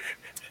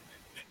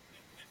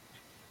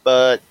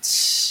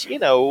 But, you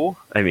know...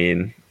 I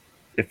mean,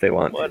 if they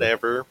want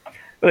whatever.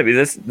 I mean,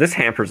 this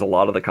hampers a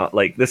lot of the...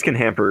 like, this can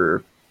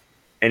hamper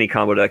any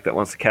combo deck that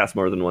wants to cast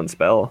more than one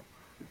spell.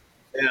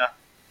 Yeah.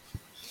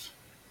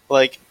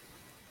 Like,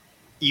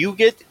 you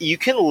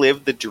can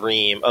live the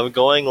dream of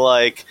going,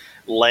 like,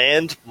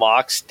 land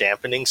Mox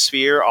Dampening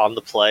Sphere on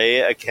the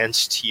play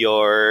against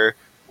your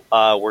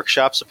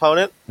Workshop's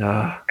opponent.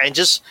 And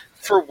just...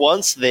 for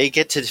once, they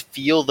get to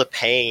feel the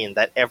pain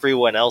that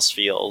everyone else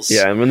feels.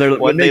 Yeah, and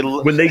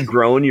when they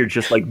groan, you're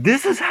just like,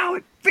 this is how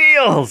it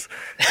feels!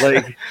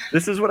 Like,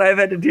 this is what I've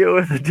had to deal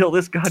with until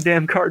this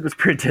goddamn card was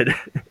printed.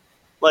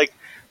 Like,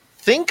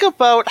 think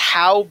about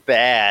how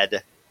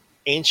bad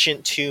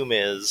Ancient Tomb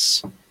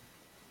is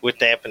with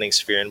Dampening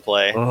Sphere in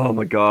play. Oh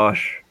my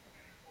gosh.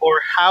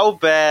 Or how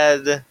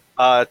bad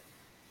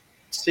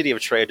City of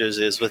Traders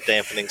is with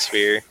Dampening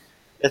Sphere.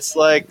 It's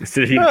like...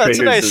 City of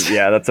Traders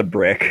that's a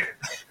brick.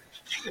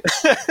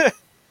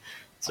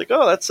 It's like,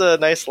 oh, that's a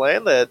nice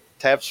land that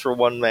taps for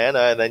 1 mana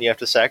and then you have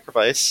to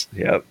sacrifice.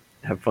 Yep.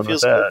 Have fun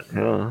Feels with that. good.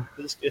 Yeah.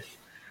 Feels good.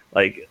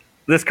 Like,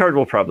 this card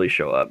will probably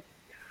show up.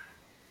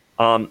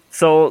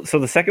 So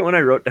the second one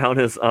I wrote down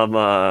is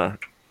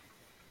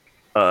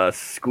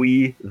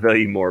Squee the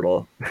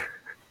Immortal.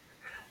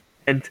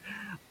 And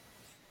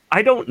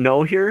I don't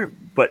know here,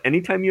 but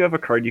anytime you have a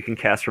card you can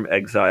cast from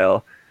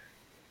exile,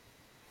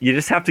 you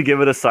just have to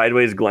give it a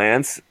sideways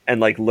glance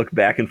and like look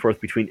back and forth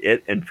between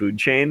it and Food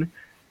Chain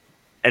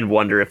and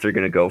wonder if they're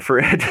going to go for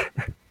it.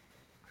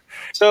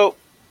 So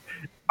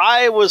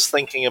I was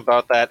thinking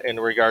about that in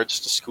regards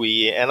to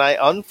Squee, and I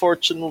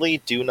unfortunately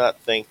do not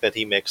think that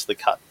he makes the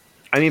cut.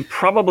 I mean,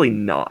 probably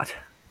not.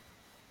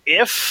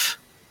 If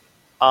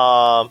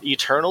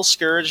Eternal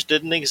Scourge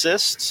didn't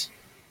exist,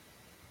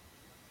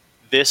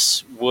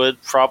 this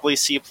would probably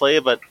see play,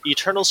 but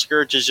Eternal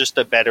Scourge is just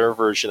a better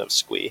version of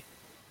Squee.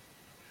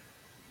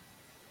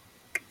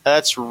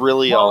 That's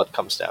really all it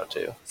comes down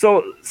to.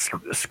 So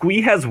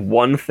Squee has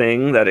one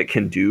thing that it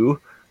can do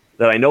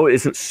that I know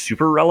isn't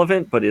super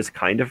relevant, but is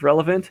kind of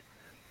relevant,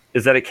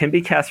 is that it can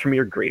be cast from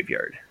your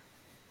graveyard.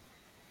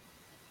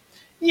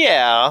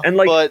 Yeah, and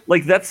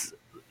that's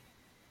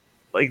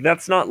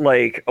not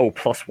like, oh,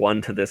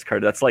 +1 to this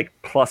card. That's like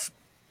plus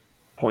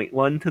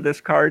 0.1 to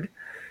this card.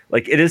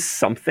 Like, it is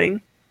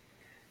something,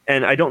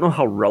 and I don't know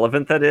how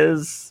relevant that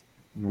is,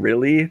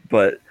 really,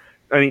 but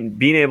I mean,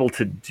 being able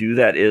to do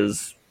that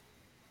is,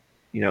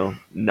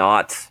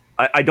 not...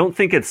 I don't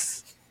think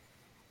it's...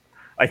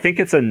 I think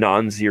it's a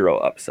non-zero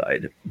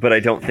upside, but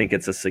I don't think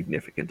it's a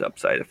significant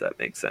upside, if that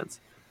makes sense.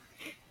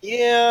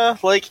 Yeah,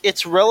 like,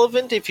 it's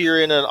relevant if you're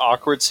in an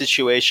awkward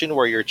situation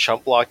where you're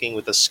chump blocking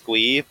with a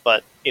Squee,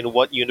 but in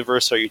what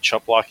universe are you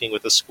chump blocking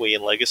with a Squee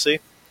in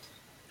Legacy?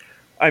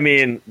 I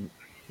mean,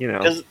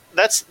 because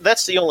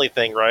that's the only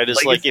thing, right?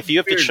 Is like if you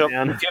have to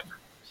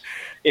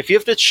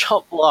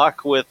chump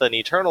block with an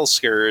Eternal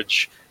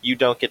Scourge, you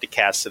don't get to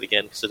cast it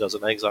again because it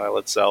doesn't exile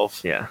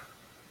itself. Yeah.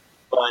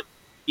 But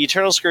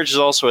Eternal Scourge is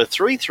also a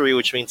 3/3,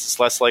 which means it's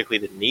less likely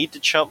to need to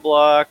chump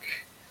block.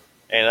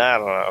 And I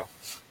don't know.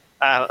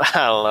 I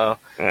don't know.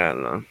 I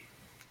don't know.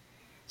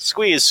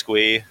 Squee is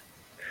squee.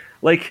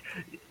 Like,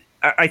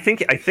 I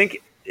think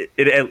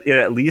it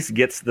at least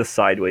gets the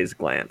sideways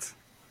glance.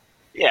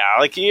 Yeah,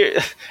 like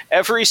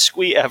every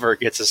squee ever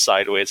gets a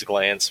sideways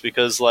glance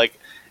because, like,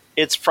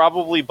 it's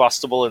probably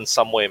bustable in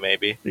some way,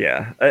 maybe.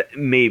 Yeah,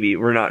 maybe.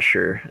 We're not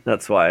sure.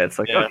 That's why it's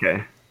like, Yeah.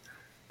 okay.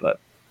 But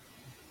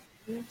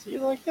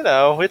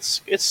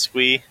it's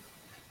squee.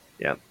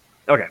 yeah.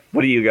 Okay,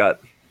 what do you got?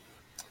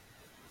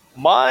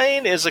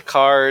 Mine is a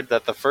card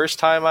that the first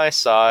time I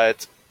saw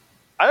it,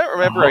 I don't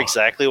remember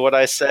exactly what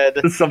I said.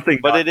 Something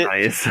but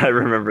nice. I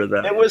remember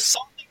that. It was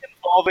something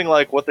involving,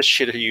 like, what the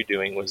shit are you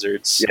doing,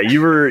 Wizards? Yeah,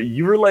 you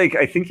were like,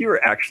 I think you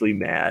were actually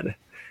mad.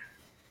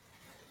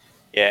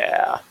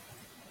 Yeah.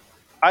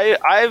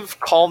 I've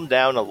calmed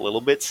down a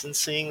little bit since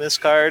seeing this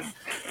card,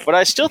 but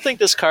I still think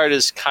this card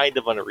is kind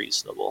of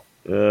unreasonable.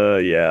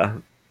 Yeah.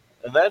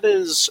 And that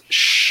is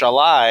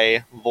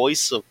Shalai,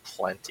 Voice of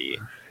Plenty.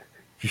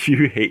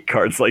 You hate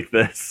cards like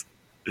this.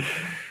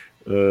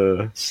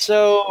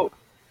 So,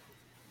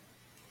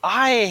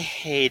 I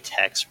hate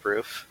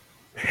hexproof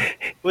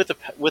with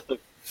a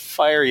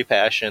fiery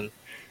passion.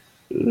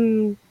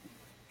 And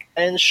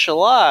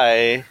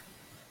Shalai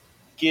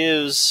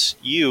gives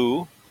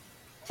you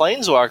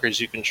planeswalkers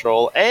you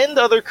control and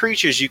other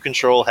creatures you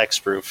control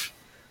hexproof.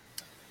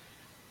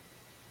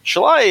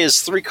 Shalai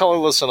is 3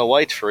 colorless and a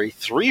white for a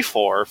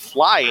 3/4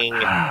 flying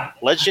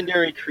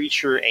legendary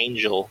creature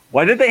angel.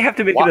 Why did they have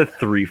to make it a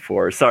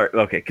 3/4? Sorry.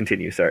 Okay,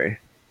 continue. Sorry.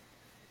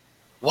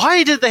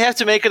 Why did they have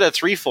to make it a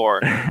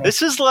 3/4?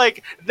 This is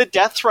like the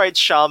Deathrite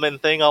Shaman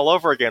thing all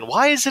over again.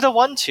 Why is it a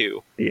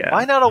 1/2? Yeah.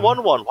 Why not a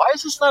 1/1? Why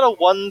is this not a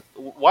 1?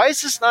 Why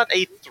is this not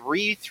a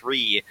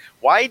 3/3?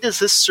 Why does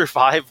this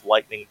survive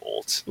Lightning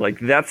Bolt? Like,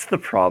 that's the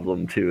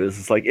problem too. Is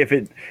it's like if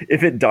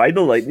it died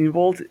to Lightning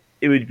Bolt,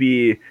 it would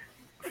be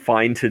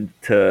fine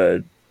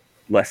to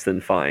less than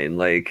fine.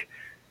 Like,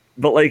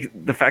 but like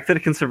the fact that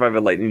it can survive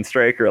a Lightning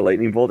Strike or a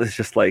Lightning Bolt is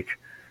just like,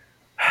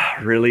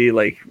 really,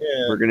 like,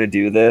 we're gonna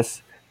do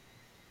this.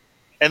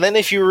 And then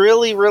if you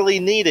really, really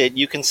need it,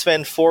 you can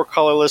spend 4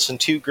 colorless and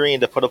 2 green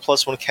to put a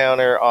 +1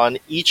 counter on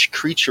each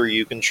creature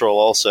you control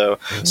also.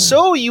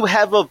 So you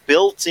have a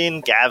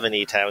built-in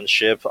Gavany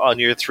Township on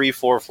your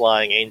 3/4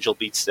 flying Angel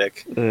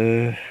Beatstick.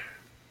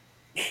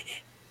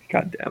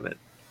 God damn it.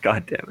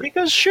 God damn it.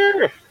 Because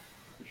sure.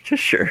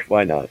 Just sure.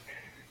 Why not?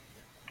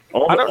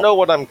 I don't know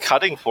what I'm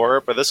cutting for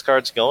it, but this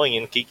card's going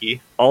in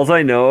Kiki. All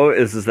I know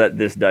is that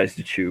this dies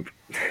to Choop.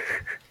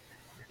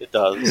 It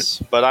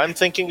does. But I'm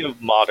thinking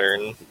of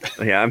Modern.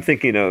 Yeah, I'm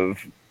thinking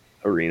of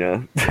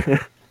Arena.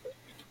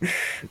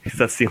 Because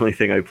that's the only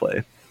thing I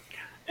play.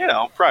 You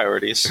know,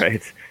 priorities.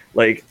 Right.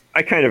 Like,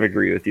 I kind of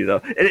agree with you,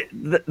 though. And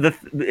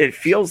it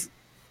feels...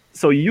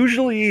 So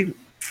usually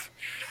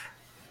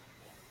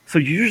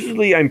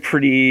I'm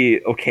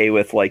pretty okay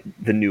with, like,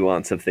 the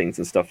nuance of things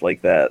and stuff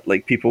like that.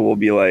 Like, people will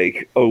be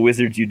like, oh,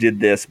 Wizards, you did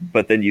this,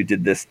 but then you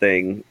did this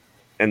thing.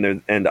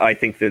 And I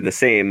think they're the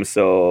same,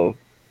 so,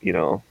 you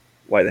know...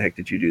 Why the heck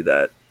did you do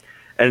that?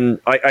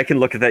 And I can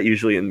look at that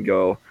usually and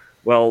go,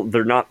 well,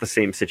 they're not the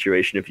same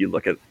situation if you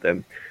look at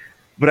them.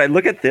 But I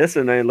look at this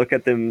and I look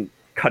at them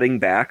cutting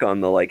back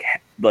on the like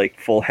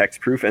full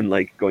hexproof and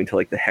like going to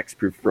like the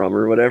hexproof rum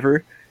or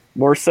whatever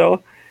more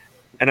so.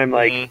 And I'm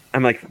like,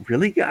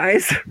 really,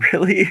 guys?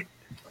 Really?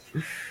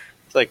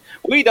 It's like,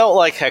 we don't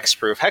like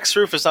hexproof.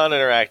 Hexproof is not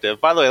interactive.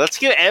 By the way, let's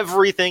give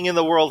everything in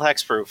the world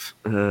hexproof.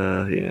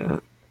 Yeah.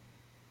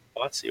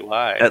 Let's see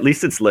why. At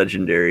least it's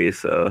legendary,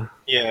 so...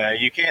 Yeah,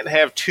 you can't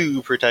have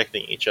 2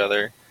 protecting each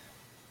other.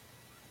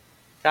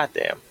 God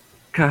damn.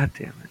 God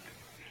damn it.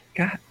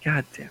 God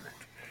damn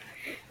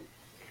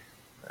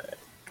it.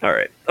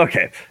 Alright.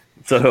 Okay.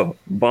 So,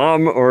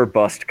 bomb or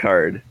bust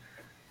card.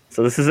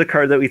 So this is a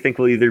card that we think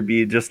will either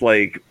be just,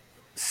 like,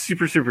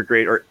 super, super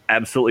great or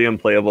absolutely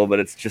unplayable, but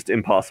it's just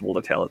impossible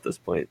to tell at this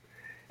point.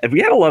 And we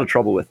had a lot of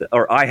trouble with it.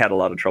 Or I had a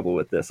lot of trouble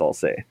with this, I'll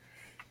say.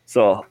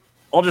 So...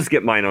 I'll just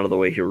get mine out of the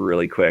way here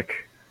really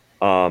quick.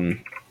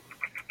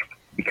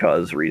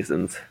 Because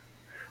reasons.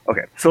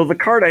 Okay, so the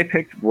card I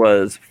picked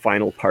was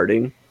Final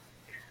Parting,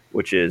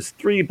 which is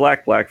 3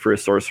 black for a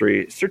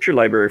sorcery. Search your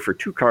library for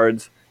 2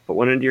 cards, put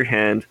one into your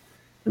hand,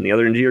 and the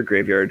other into your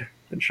graveyard,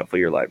 then shuffle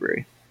your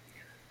library.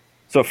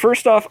 So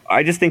first off,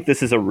 I just think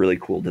this is a really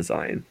cool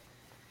design.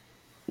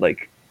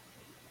 Like,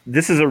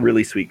 this is a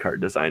really sweet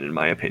card design, in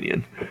my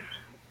opinion.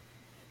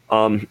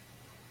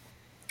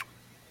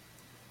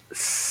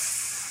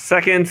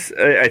 Second,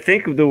 I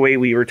think the way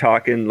we were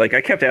talking, like,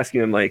 I kept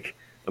asking him, like,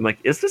 I'm like,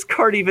 is this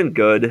card even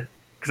good?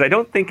 Because I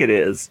don't think it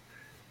is.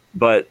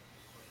 But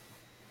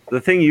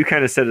the thing you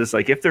kind of said is,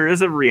 like, if there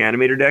is a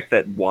Reanimator deck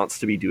that wants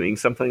to be doing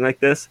something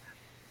like this,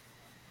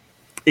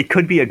 it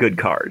could be a good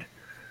card.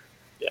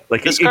 Yeah.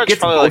 Like, this it card's gets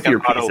probably both like your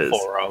an pieces. auto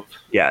 4 of.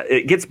 Yeah,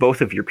 it gets both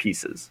of your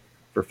pieces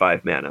for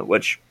 5 mana,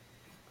 which,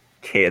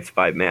 okay, it's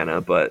 5 mana,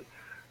 but,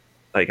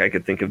 like, I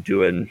could think of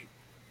doing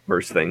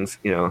worse things,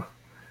 you know.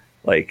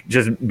 Like,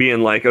 just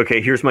being like,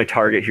 okay, here's my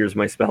target, here's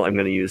my spell I'm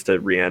going to use to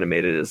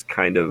reanimate it is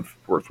kind of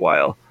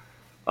worthwhile.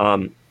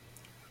 I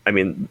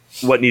mean,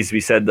 what needs to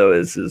be said, though,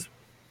 is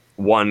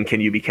one, can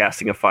you be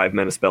casting a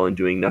 5-mana spell and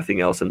doing nothing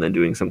else and then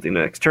doing something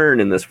the next turn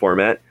in this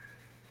format?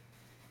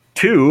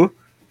 Two,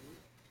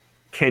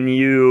 can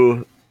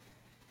you,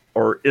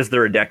 or is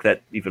there a deck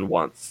that even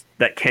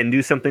that can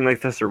do something like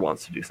this or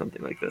wants to do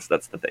something like this?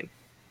 That's the thing.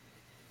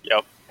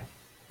 Yep.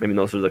 I mean,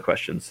 those are the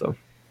questions, so.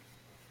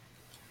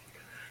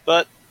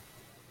 But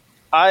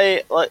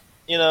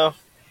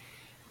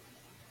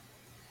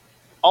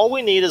all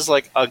we need is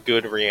like a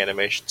good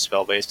reanimation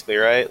spell, basically,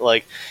 right?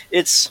 Like,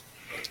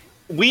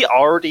 we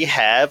already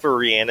have a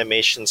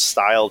reanimation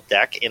style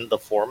deck in the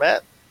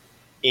format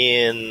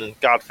in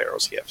God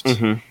Pharaoh's Gift.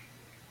 Mm-hmm.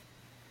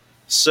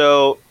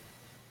 So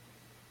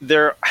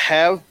there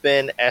have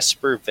been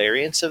Esper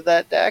variants of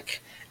that deck,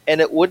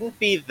 and it wouldn't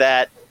be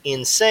that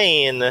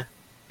insane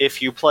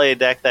if you play a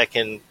deck that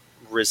can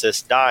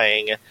resist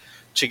dying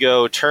to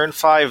go turn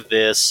 5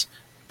 this,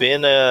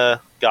 bin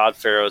a God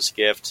Pharaoh's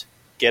Gift,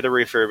 get a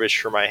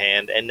refurbish for my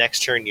hand, and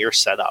next turn you're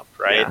set up,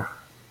 right? Yeah.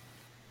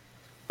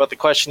 But the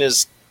question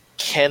is,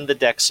 can the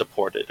deck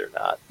support it or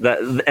not?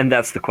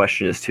 That's the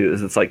question is too.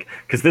 Is it's like,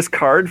 because this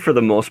card for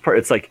the most part,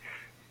 it's like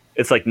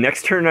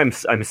next turn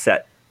I'm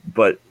set,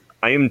 but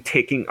I am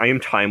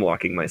time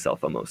walking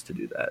myself almost to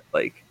do that.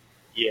 Like,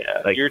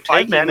 yeah, like you're 5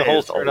 taking mana the whole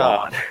is a turn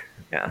lot. off.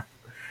 Yeah,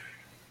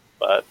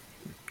 But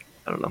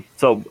I don't know.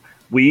 So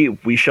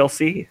we shall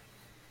see.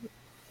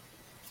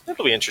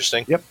 it'll be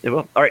interesting. Yep, it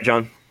will. All right,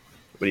 John,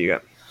 what do you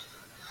got?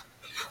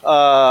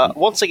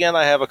 Once again,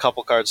 I have a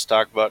couple cards to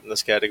talk about in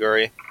this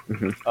category.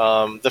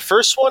 Mm-hmm. The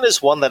first one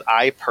is one that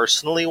I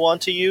personally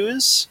want to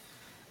use.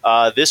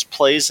 This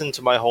plays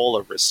into my whole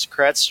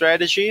aristocrat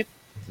strategy.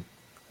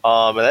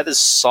 And that is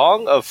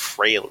Song of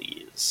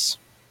Freyles,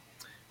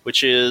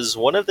 which is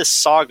one of the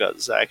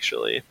sagas,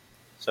 actually.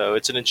 So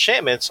it's an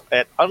enchantment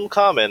at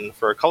uncommon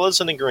for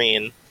colors and a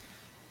green.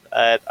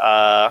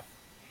 At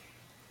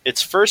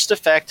its first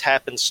effect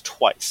happens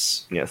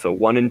twice. Yeah, so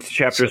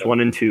chapters 1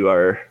 and 2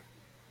 are.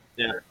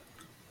 Yeah.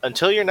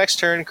 Until your next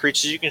turn,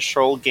 creatures you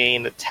control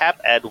gain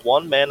tap, add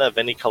 1 mana of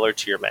any color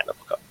to your mana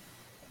pool.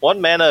 1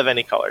 mana of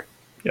any color.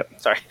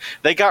 Yep. Sorry.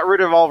 They got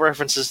rid of all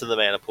references to the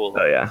mana pool.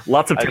 Oh, yeah.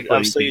 Lots of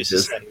I'm still used to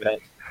saying that.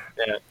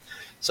 Yeah.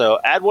 So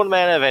add 1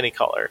 mana of any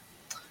color.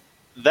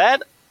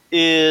 That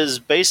is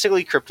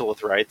basically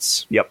Cryptolith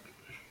Rites. Yep.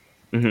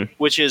 Mm-hmm.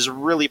 Which is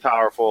really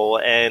powerful,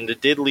 and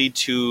it did lead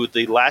to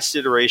the last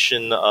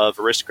iteration of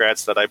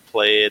Aristocrats that I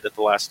played at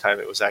the last time.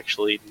 It was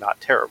actually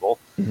not terrible.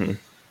 Mm-hmm.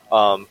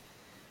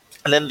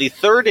 And then the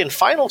third and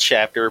final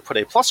chapter put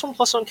a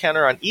 +1/+1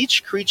 counter on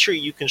each creature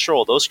you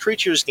control. Those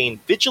creatures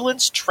gain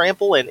Vigilance,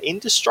 Trample, and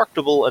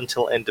Indestructible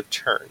until end of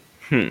turn.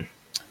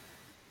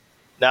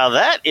 Now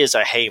that is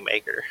a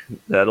haymaker.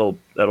 That'll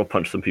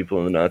punch some people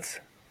in the nuts.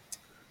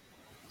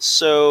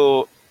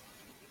 So,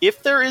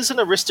 if there is an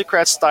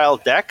Aristocrat-style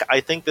deck,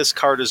 I think this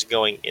card is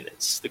going in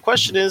it. The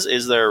question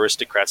is there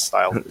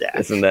Aristocrat-style deck?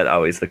 Isn't that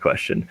always the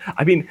question?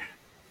 I mean,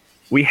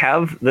 we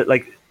have that,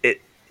 like,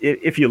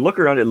 if you look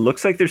around, it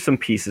looks like there's some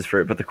pieces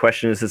for it, but the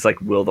question is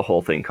like, will the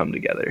whole thing come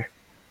together?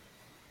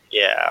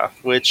 Yeah,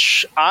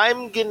 which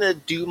I'm gonna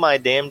do my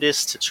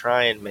damnedest to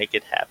try and make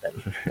it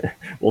happen.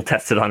 We'll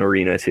test it on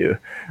Arena too.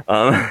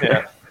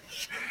 Yeah.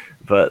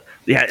 But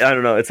yeah, I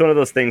don't know. It's one of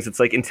those things. It's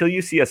like, until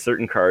you see a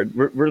certain card,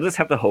 we'll just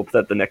have to hope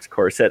that the next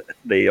core set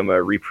they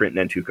reprint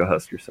Nantuko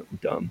Husk or something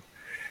dumb.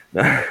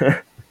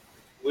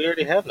 We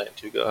already have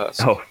Nantuko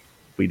Husk. Oh,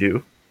 we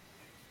do?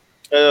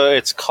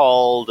 It's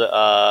called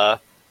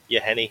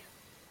Yahenni.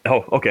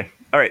 Oh, okay.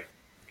 All right.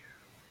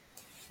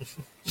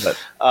 But,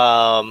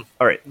 all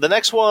right. The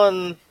next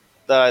one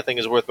that I think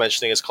is worth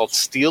mentioning is called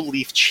Steel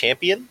Leaf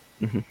Champion,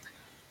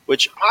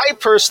 which I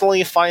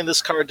personally find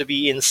this card to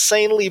be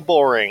insanely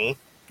boring.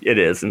 It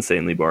is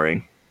insanely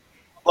boring.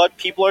 But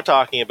people are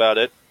talking about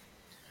it.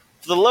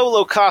 For the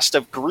low cost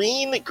of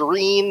green,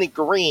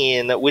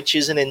 which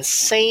is an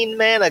insane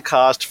mana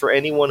cost for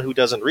anyone who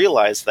doesn't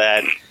realize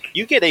that,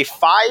 you get a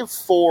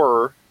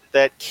 5/4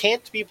 that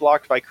can't be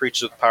blocked by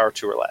creatures with power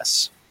 2 or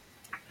less.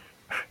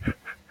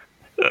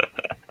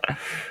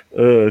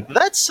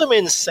 That's some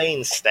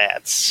insane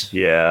stats.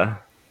 Yeah.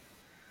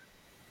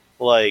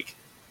 Like,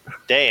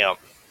 damn.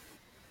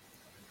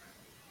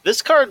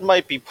 This card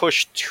might be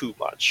pushed too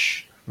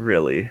much.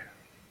 Really?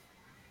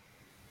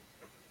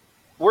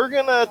 We're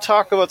gonna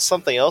talk about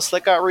something else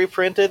that got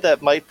reprinted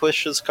that might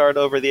push this card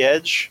over the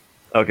edge.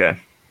 Okay.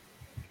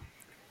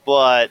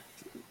 But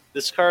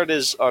this card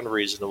is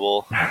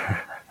unreasonable.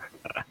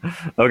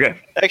 Okay.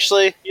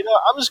 Actually,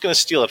 I'm just gonna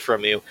steal it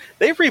from you.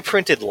 They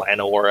reprinted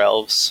Llanowar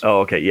Elves. Oh,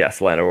 okay. Yes,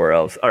 Llanowar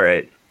Elves. All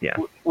right. Yeah.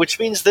 Which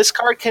means this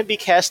card can be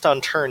cast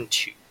on turn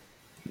 2.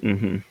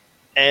 Mm-hmm.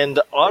 And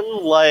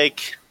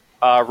unlike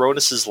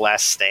Ronus's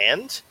Last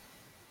Stand,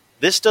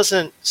 this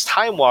doesn't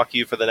time walk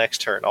you for the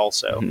next turn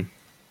also.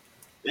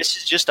 This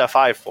is just a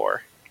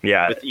 5/4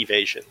 with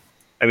evasion.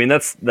 I mean,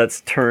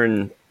 that's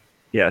turn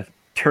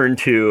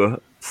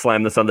 2,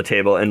 slam this on the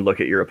table and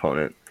look at your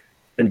opponent.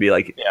 and be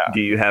like, Yeah.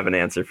 do you have an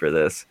answer for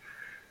this?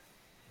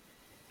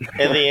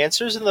 And the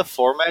answers in the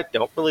format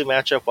don't really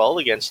match up well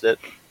against it.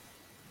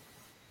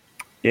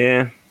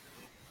 Yeah.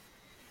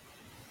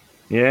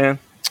 Yeah.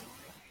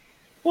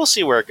 We'll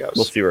see where it goes.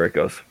 We'll see where it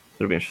goes.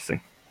 It'll be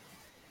interesting.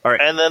 All right.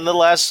 And then the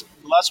last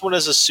one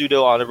is a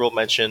pseudo honorable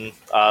mention.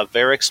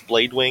 Varric's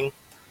Bladewing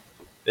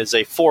is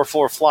a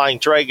 4/4 flying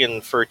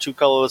dragon for 2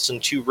 colorless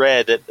and 2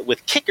 red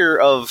with kicker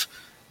of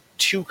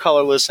 2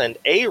 colorless and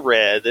a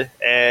red.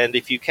 And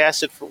if you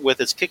cast it with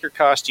its kicker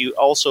cost, you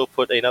also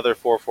put another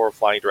 4/4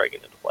 flying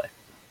dragon into play.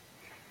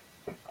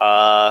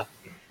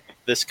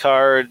 This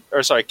card,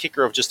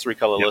 kicker of just 3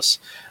 colorless.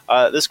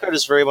 Yep. This card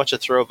is very much a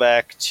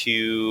throwback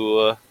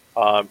to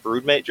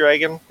Broodmate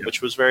Dragon,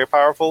 which was very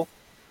powerful.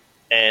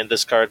 And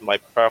this card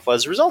might be powerful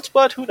as a result,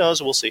 but who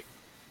knows? We'll see.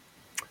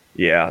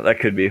 Yeah, that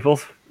could be.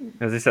 Well,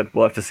 as I said,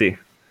 we'll have to see.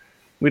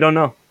 We don't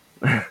know.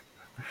 Yep.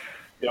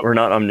 We're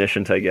not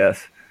omniscient, I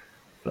guess.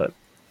 But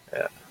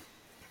yeah.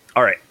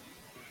 All right.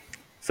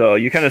 So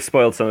you kind of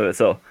spoiled some of it.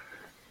 So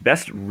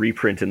best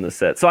reprint in the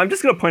set. So I'm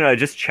just going to point out, I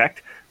just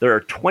checked. There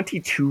are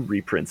 22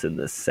 reprints in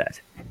this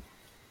set.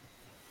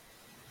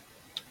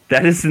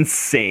 That is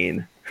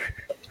insane.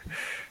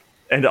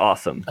 And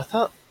awesome.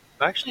 I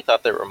actually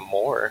thought there were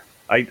more.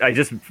 I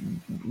just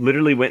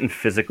literally went and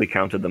physically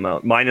counted them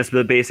out, minus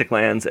the basic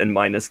lands and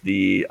minus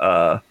the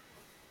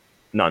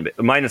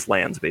minus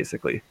lands,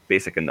 basically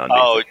basic and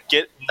non-basic.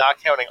 Oh,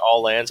 not counting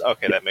all lands.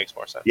 Okay, that makes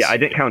more sense. Yeah, I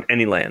didn't count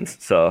any lands,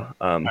 so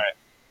all right.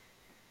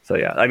 So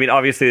yeah, I mean,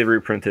 obviously they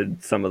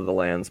reprinted some of the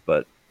lands,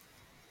 but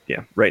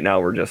yeah, right now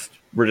we're just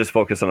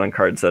focusing on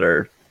cards that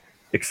are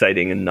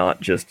exciting and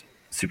not just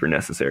super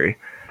necessary.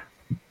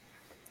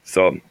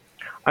 So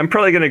I'm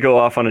probably going to go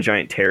off on a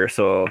giant tear,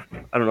 so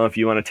I don't know if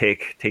you want to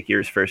take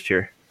yours first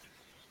here.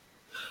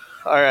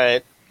 All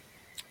right.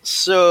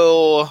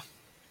 So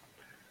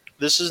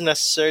this is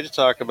necessary to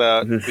talk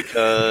about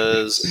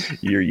because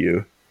you.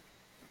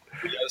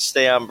 We got to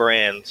stay on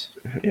brand.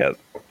 Yep.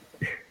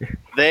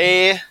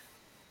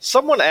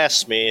 Someone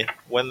asked me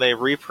when they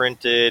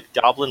reprinted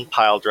Goblin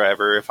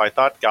Piledriver if I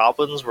thought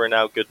goblins were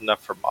now good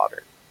enough for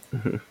Modern.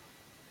 Mm-hmm.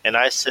 And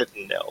I said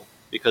no.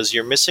 Because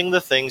you're missing the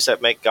things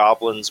that make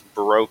goblins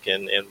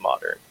broken in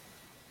Modern.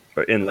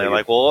 And they're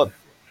like, well,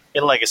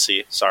 in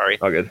Legacy, sorry.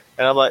 Oh, good.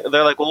 And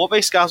they're like, well, what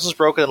makes goblins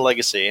broken in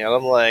Legacy? And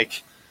I'm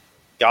like,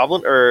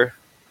 Goblin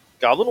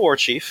War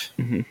Chief,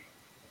 mm-hmm.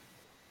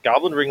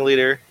 Goblin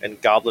Ringleader,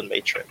 and Goblin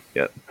Matron.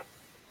 Yep.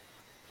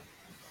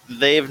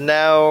 They've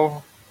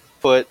now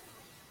put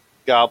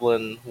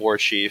Goblin War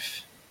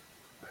Chief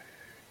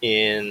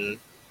in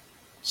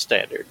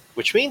Standard,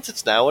 which means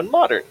it's now in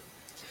Modern.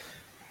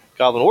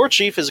 Goblin War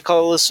Chief is a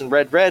colorless and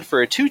red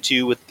for a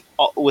 2/2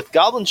 with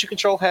goblins you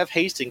control have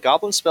haste and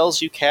goblin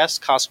spells you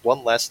cast cost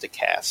 1 less to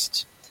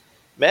cast.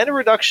 Mana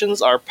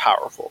reductions are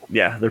powerful.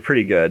 Yeah, they're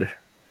pretty good.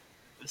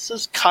 This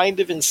is kind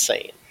of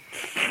insane.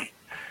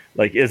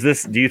 Like,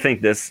 do you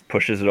think this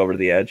pushes it over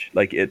the edge?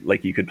 Like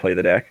you could play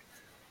the deck?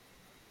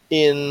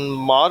 In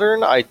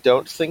Modern, I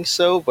don't think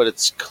so, but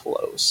it's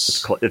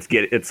close.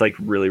 It's like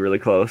really, really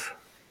close.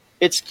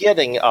 It's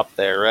getting up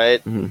there,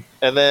 right? Mm-hmm.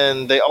 And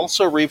then they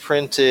also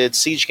reprinted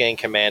Siege Gang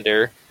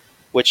Commander,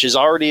 which is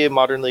already a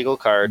Modern legal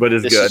card. But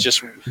is good.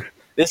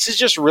 This is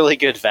just really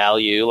good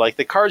value. Like,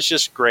 the card's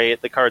just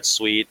great. The card's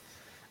sweet.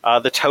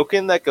 The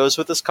token that goes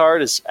with this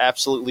card is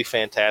absolutely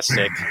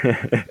fantastic.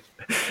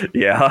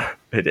 Yeah,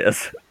 it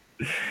is.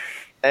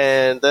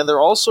 And then they're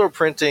also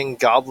printing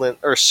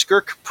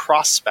Skirk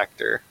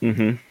Prospector,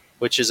 mm-hmm.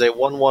 which is a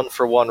 1/1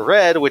 for 1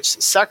 red, which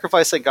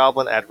sacrifice a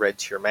goblin, add red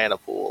to your mana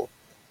pool,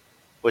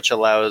 which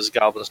allows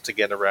goblins to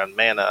get around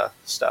mana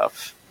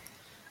stuff.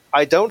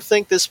 I don't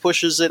think this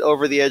pushes it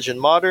over the edge in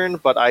Modern,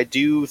 but I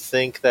do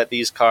think that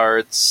these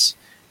cards,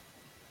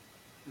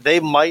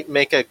 they might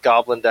make a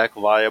goblin deck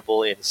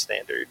viable in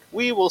Standard.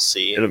 We will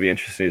see. It'll be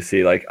interesting to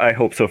see. Like, I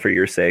hope so for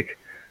your sake.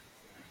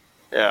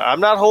 Yeah, I'm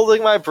not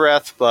holding my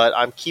breath, but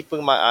I'm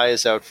keeping my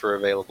eyes out for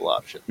available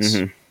options.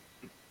 Mm-hmm.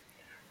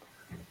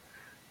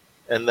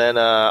 And then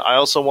I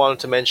also wanted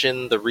to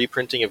mention the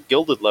reprinting of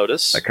Gilded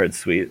Lotus. That card's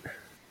sweet.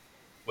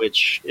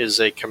 Which is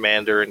a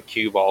Commander and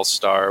Cube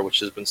All-Star, which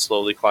has been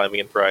slowly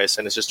climbing in price,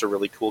 and it's just a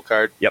really cool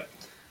card. Yep.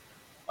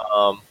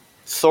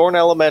 Thorn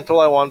Elemental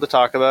I wanted to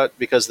talk about,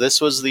 because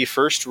this was the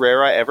first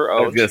rare I ever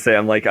owned. I was going to say,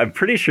 I'm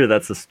pretty sure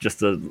that's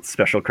just a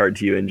special card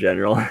to you in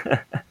general.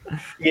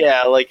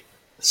 Yeah, like,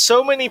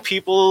 so many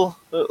people,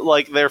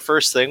 like, their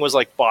first thing was,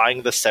 like,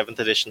 buying the 7th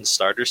edition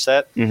starter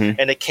set, mm-hmm.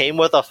 and it came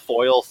with a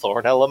foil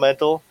Thorn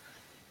Elemental.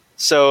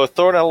 So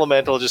Thorn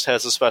Elemental just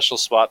has a special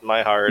spot in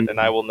my heart, and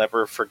I will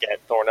never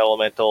forget Thorn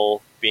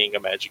Elemental being a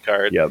Magic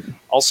card. Yep.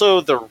 Also,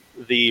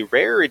 the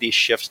rarity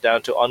shift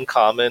down to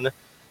uncommon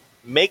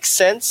makes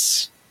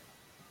sense.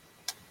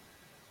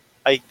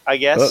 I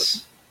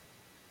guess.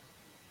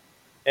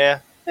 Yeah,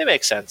 it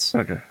makes sense.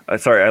 Okay.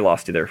 Sorry, I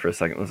lost you there for a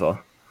second. Was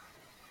all.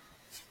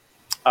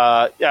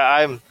 The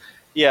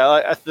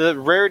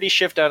rarity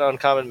shift down to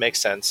uncommon makes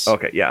sense.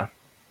 Okay. Yeah.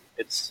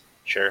 It's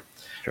sure.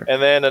 Sure.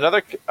 And then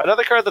another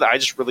card that I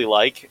just really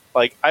like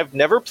I've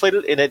never played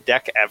it in a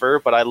deck ever,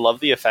 but I love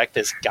the effect,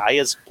 is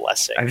Gaia's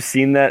Blessing. I've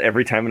seen that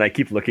every time, and I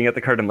keep looking at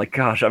the card. I'm like,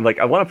 gosh, I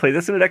want to play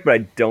this in a deck, but I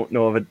don't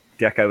know of a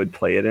deck I would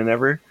play it in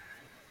ever.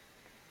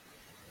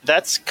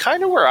 That's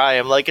kind of where I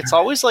am. Like, it's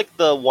always like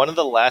the one of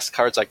the last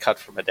cards I cut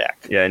from a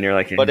deck. Yeah, and you're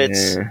like, but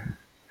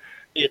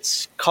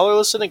it's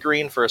colorless and a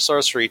green for a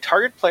sorcery.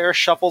 Target player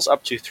shuffles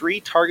up to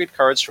 3 target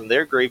cards from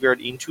their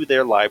graveyard into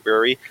their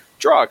library.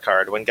 Draw a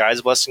card. When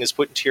Gaia's Blessing is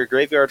put into your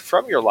graveyard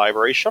from your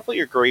library, shuffle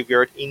your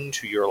graveyard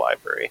into your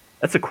library.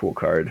 That's a cool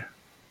card.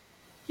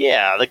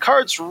 Yeah, the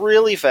card's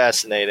really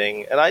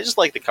fascinating, and I just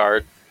like the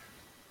card.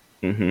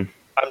 Mm-hmm.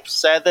 I'm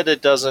sad that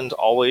it doesn't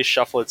always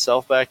shuffle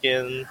itself back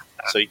in,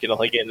 so you can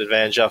only get an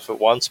advantage off it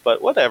once,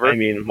 but whatever. I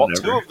mean,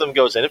 whatever. 2 of them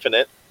goes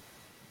infinite.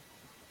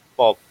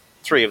 Well,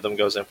 3 of them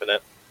goes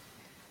infinite.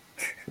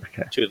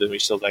 Okay. 2 of them you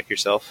still deck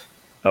yourself.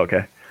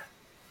 Okay.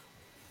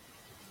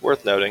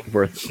 Worth noting.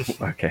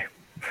 Okay.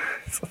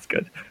 That's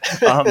good.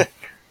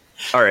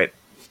 All right.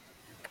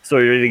 So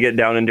you ready to get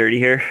down and dirty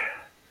here?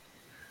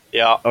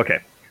 Yeah. Okay.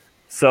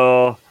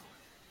 So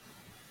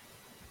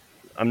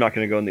I'm not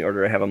going to go in the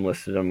order I have them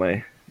listed on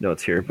my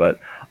notes here, but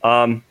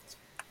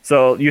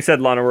so you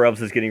said Lana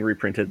Elves is getting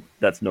reprinted.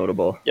 That's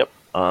notable. Yep.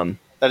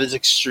 That is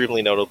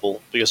extremely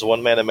notable because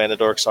 1-mana mana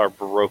dorks are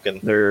broken.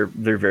 They're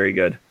very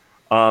good.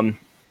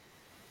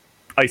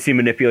 Icy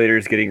Manipulator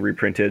is getting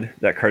reprinted.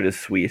 That card is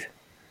sweet.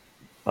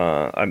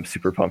 I'm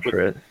super pumped for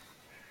it.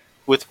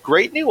 With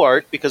great new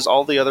art, because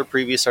all the other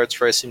previous arts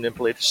for Icy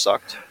Manipulator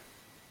sucked.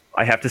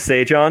 I have to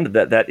say, John,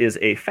 that is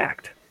a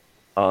fact.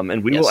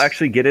 And we will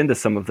actually get into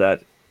some of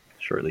that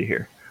shortly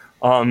here.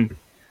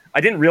 I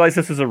didn't realize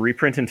this was a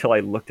reprint until I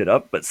looked it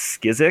up, but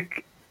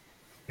Skizik,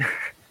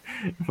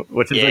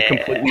 which is a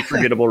completely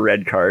forgettable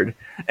red card.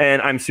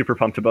 And I'm super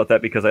pumped about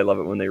that because I love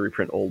it when they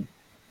reprint old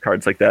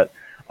cards like that.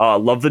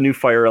 Love the new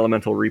Fire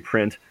Elemental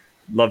reprint.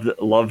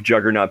 Love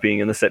Juggernaut being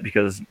in the set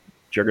because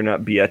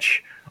Juggernaut BH.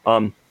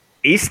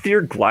 Aether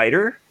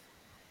Glider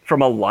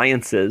from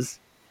Alliances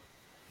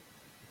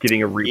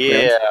getting a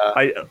reprint. Yeah.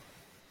 I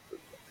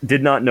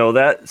did not know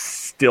that.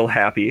 Still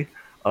happy.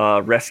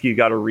 Rescue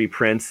got a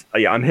reprint.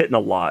 Yeah, I'm hitting a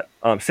lot.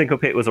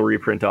 Syncopate was a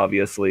reprint,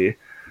 obviously.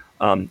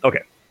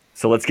 Okay,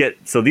 so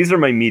these are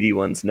my meaty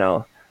ones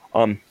now.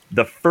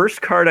 The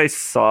first card I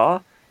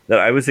saw that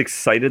I was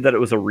excited that it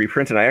was a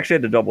reprint, and I actually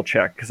had to double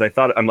check because I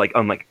thought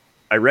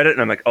I read it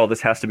and I'm like, oh,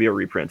 this has to be a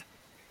reprint.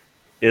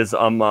 Is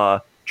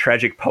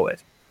Tragic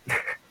Poet,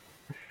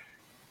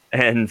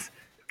 and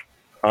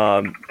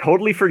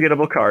totally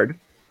forgettable card,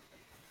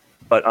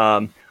 but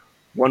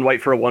 1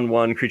 white for a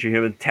 1/1 creature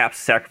human, taps,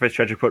 sacrifice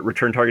Tragic Poet,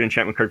 return target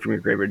enchantment card from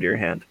your graveyard to your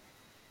hand.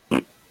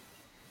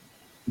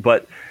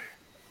 But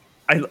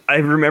I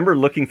remember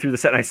looking through the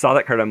set and I saw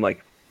that card. I'm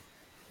like,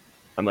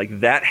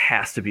 that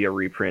has to be a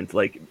reprint.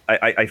 Like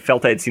I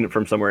felt I had seen it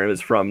from somewhere. It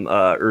was from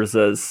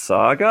Urza's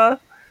Saga.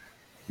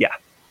 Yeah.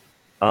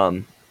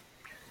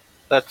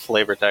 That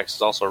flavor text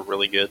is also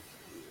really good.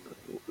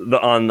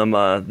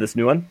 This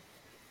new one.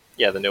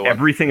 Yeah, the new one.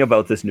 Everything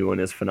about this new one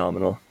is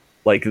phenomenal.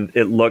 Like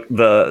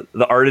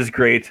the art is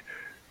great,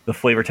 the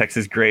flavor text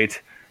is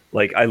great.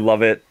 Like I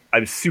love it.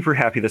 I'm super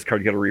happy this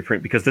card got a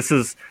reprint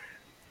because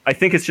I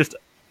think it's just.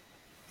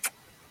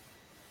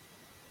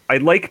 I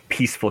like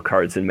peaceful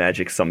cards in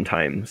Magic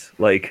sometimes.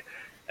 Like,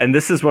 and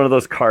this is one of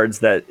those cards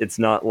that it's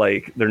not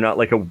like they're not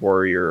like a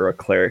warrior or a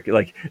cleric.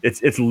 Like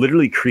it's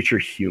literally creature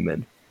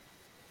human.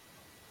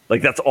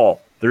 Like that's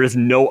all. There is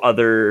no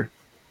other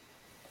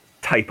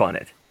type on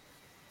it.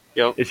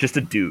 Yep. It's just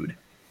a dude.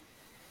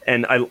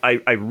 And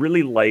I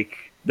really like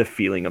the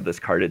feeling of this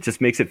card. It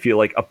just makes it feel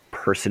like a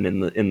person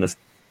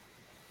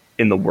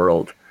in the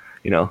world.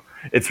 You know,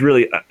 it's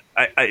really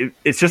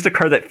it's just a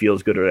card that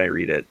feels good when I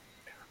read it.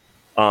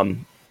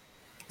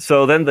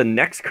 So then the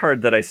next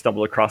card that I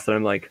stumbled across that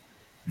I'm like,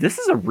 this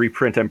is a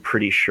reprint I'm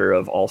pretty sure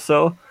of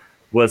also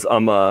was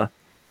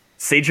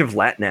Sage of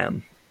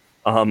Latnam,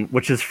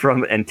 which is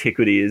from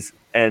Antiquities.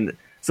 And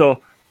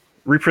so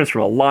reprints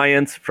from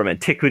Alliance, from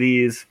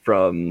Antiquities,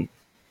 from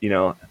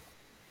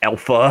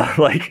Alpha.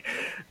 Like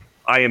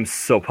I am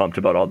so pumped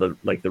about all the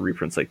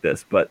reprints like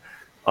this. But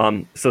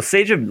so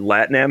Sage of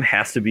Latnam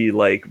has to be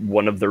like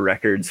one of the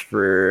records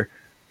for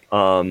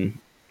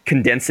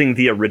condensing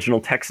the original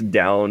text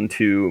down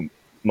to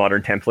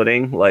modern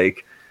templating.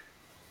 Like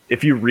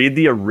if you read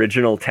the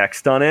original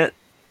text on it,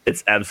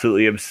 it's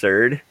absolutely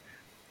absurd.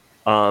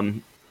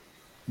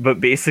 But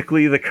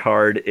basically the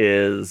card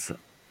is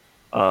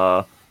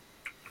sorry,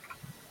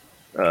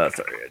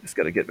 I just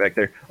got to get back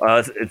there.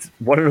 It's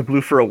 1 and a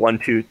blue for a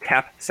 1/2.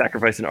 Tap,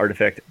 sacrifice an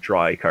artifact,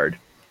 draw a card.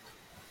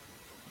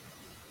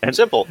 And,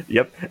 simple.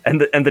 Yep. And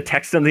the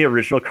text on the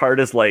original card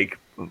is like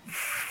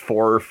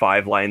 4 or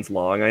 5 lines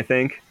long, I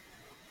think.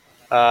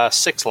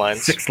 6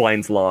 lines. 6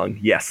 lines long.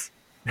 Yes.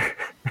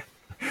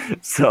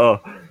 So,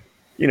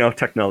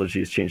 technology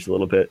has changed a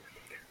little bit,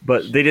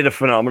 but they did a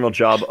phenomenal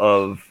job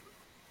of.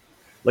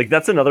 Like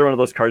that's another one of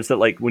those cards that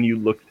like when you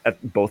look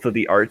at both of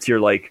the arts,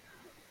 you're like.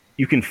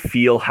 You can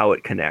feel how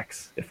it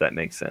connects, if that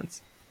makes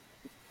sense.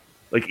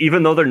 Like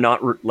even though they're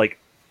not like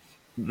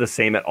the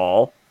same at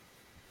all.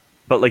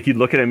 But like you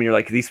look at them and you're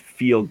like, these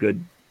feel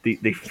good.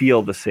 They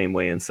feel the same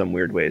way in some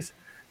weird ways.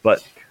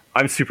 But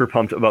I'm super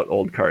pumped about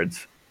old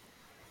cards.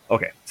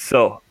 Okay,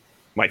 so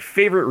my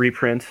favorite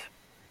reprint,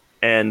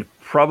 and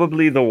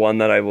probably the one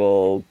that I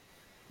already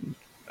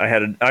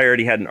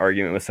had an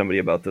argument with somebody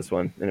about this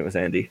one, and it was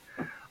Andy.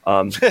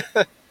 Um,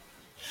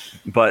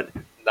 but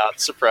Not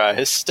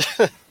surprised.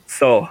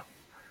 so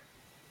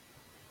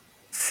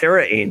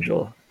Sarah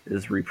Angel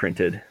is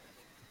reprinted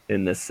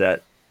in this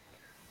set.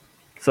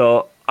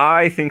 So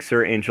I think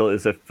Sarah Angel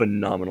is a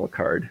phenomenal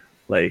card.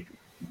 Like,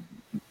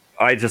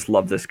 I just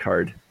love this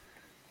card.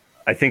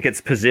 I think it's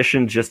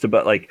positioned just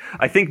about like,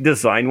 I think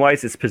design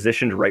wise, it's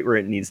positioned right where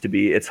it needs to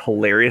be. It's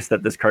hilarious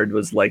that this card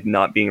was like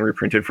not being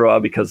reprinted for a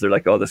while because they're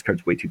like, oh, this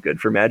card's way too good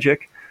for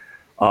Magic.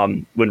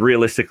 When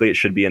realistically it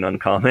should be an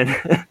uncommon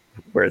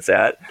where it's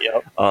at.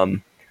 Yep.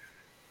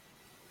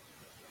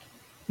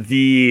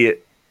 The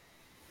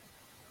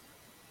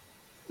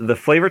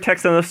flavor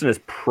text on this one is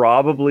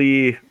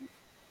probably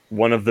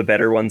one of the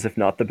better ones, if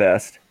not the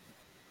best.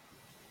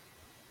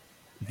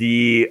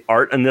 The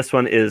art on this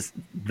one is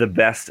the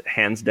best,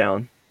 hands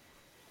down.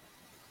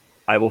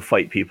 I will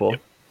fight people.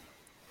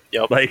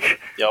 Yep. Like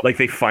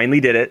they finally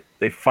did it.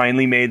 They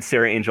finally made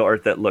Sarah Angel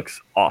art that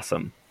looks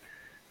awesome.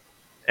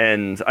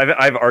 And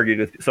I've argued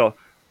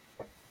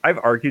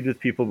with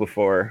people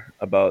before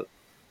about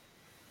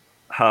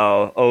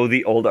how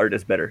the old art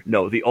is better.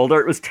 No, the old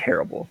art was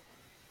terrible.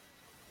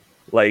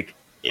 Like,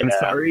 yeah. I'm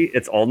sorry,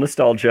 it's all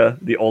nostalgia.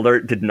 The old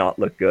art did not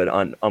look good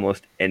on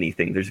almost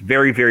anything. There's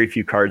very, very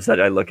few cards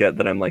that I look at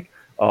that I'm like,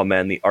 oh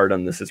man, the art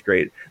on this is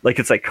great. Like,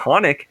 it's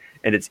iconic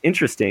and it's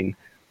interesting,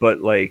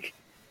 but like,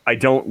 I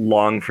don't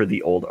long for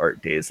the old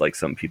art days like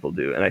some people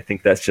do. And I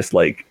think that's just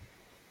like,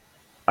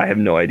 I have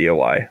no idea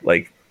why.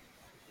 Like,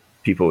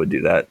 people would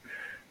do that.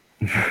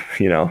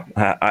 You know,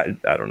 I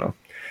don't know.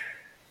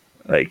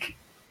 Like,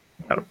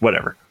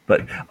 whatever.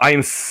 But I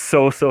am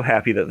so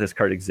happy that this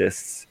card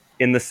exists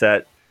in the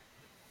set.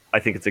 I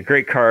think it's a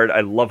great card.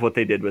 I love what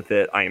they did with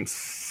it. I am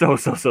so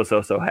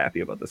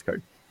happy about this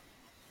card.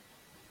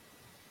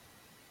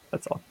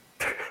 That's all.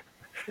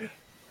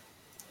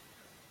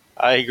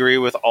 I agree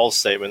with all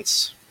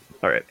statements.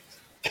 All right.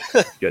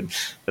 Good.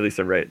 At least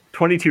I'm right.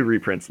 22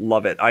 reprints.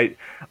 Love it. I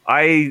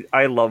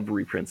love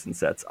reprints in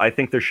sets. I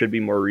think there should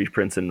be more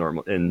reprints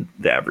in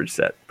the average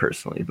set,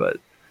 personally, but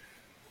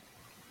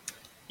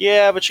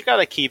yeah, but you got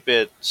to keep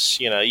it,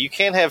 you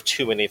can't have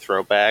too many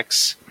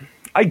throwbacks.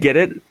 I get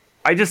it.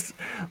 I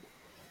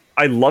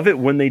love it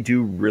when they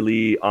do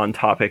really on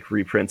topic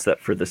reprints that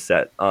for the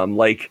set.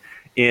 Like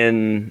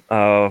in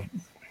Amonkhet?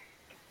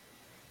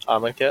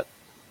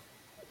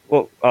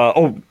 Well,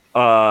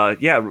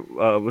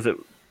 was it?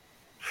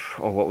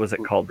 Oh, what was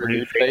it called?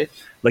 Renewed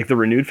Faith? Like the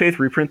Renewed Faith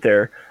reprint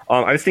there.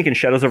 I was thinking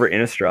Shadows over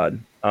Innistrad.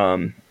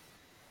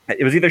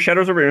 It was either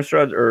Shadows over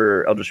Innistrad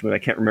or Eldritch Moon. I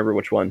can't remember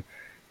which one.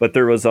 But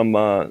there was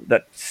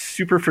that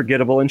super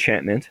forgettable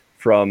enchantment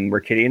from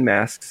Mercadian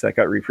Masks that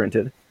got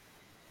reprinted.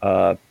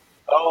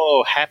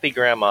 Happy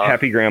Grandma.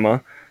 Happy Grandma.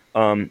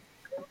 And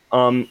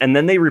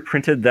then they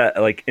reprinted that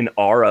like in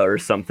Aura or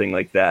something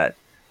like that.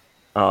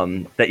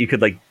 That you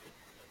could like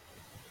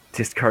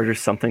discard or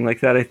something like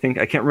that, I think.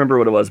 I can't remember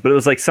what it was, but it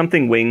was like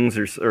something wings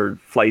or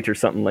flight or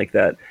something like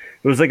that.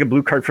 It was like a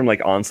blue card from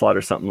like Onslaught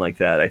or something like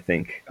that, I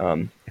think.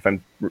 If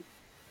I'm...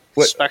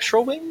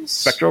 Spectral Wings?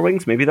 Spectral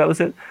Wings, maybe that was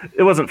it.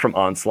 It wasn't from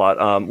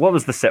Onslaught. What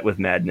was the set with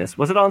Madness?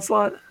 Was it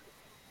Onslaught?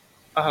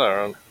 I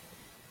don't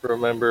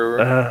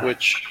remember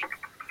which.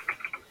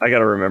 I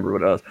gotta remember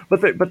what it was.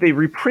 But they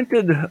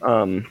reprinted.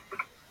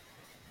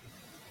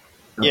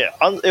 Yeah,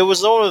 it was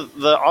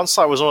the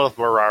Onslaught was one with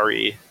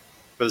Mirari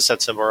for the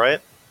set symbol,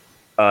 right?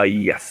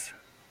 Yes.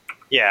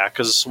 Yeah,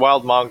 because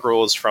Wild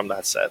Mongrel is from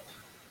that set.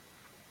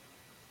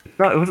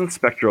 No, it wasn't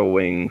Spectral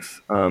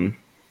Wings.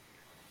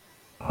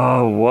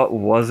 What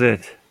was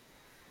it?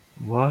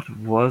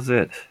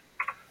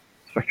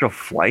 Spectral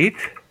Flight?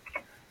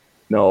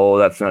 No,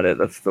 that's not it.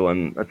 That's the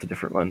one. That's a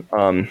different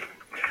one.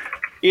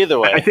 Either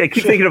way. I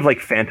keep thinking of like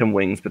Phantom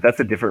Wings, but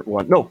that's a different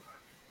one. No.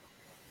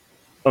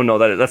 Oh no,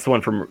 that's the one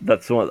from.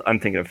 That's the one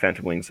I'm thinking of.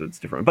 Phantom Wings, so it's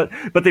different. But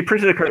they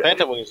printed a card.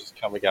 Phantom Wings is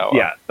Kamigawa.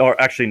 Yeah, or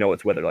actually no,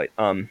 it's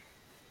Weatherlight.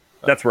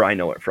 That's where I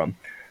know it from.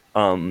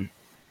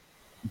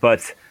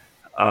 But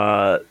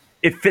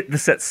it fit the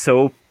set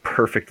so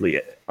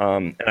perfectly.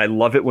 And I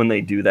love it when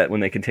they do that, when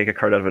they can take a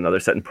card out of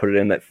another set and put it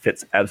in that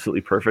fits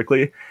absolutely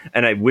perfectly.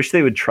 And I wish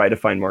they would try to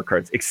find more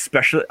cards.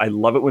 Especially, I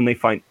love it when they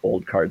find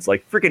old cards,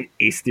 like freaking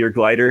Aesir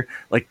Glider.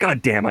 Like,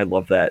 goddamn, I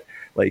love that.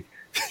 Like,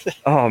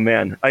 oh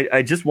man,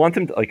 I just want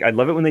them to, like, I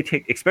love it when they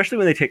take, especially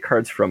when they take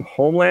cards from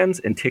Homelands,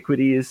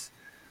 Antiquities,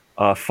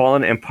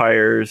 Fallen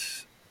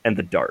Empires, and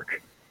the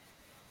Dark.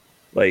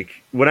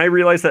 Like, when I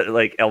realized that,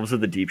 like, Elves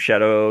of the Deep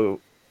Shadow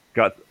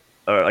got...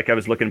 like I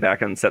was looking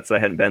back on sets that I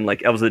hadn't been,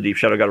 like Elves of the Deep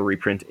Shadow got a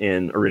reprint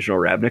in original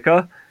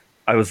Ravnica.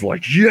 I was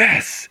like,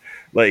 yes!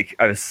 Like,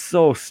 I was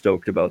so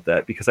stoked about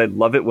that because I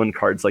love it when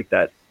cards like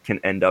that can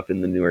end up in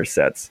the newer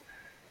sets.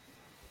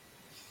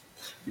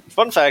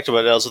 Fun fact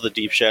about Elves of the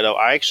Deep Shadow,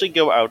 I actually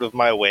go out of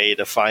my way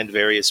to find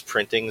various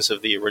printings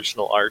of the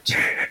original art.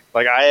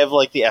 Like, I have,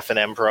 like, the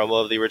F&M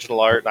promo of the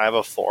original art, and I have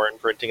a foreign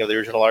printing of the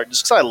original art,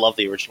 just because I love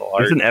the original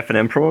art. There's an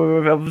F&M promo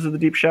of Elves of the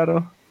Deep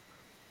Shadow?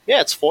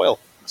 Yeah, it's foil.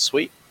 It's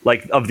sweet.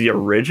 Like, of the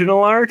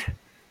original art?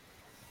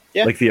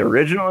 Yeah. Like, the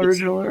original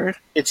art?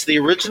 It's the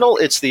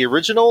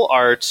original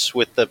art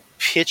with the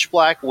pitch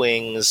black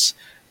wings,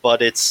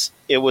 but it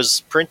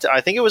was printed,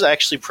 I think it was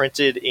actually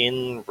printed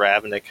in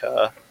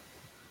Ravnica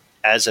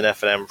as an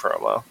F&M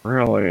promo.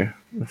 Really?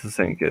 This is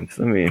ain't good.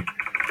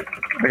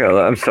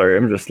 I'm sorry,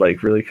 I'm just,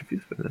 like, really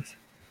confused by this.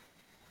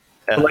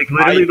 Yeah. But, like,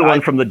 literally the one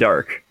from the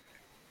dark.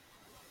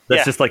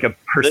 That's just, like, a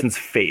person's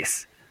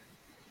face.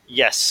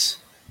 Yes.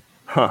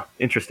 Huh,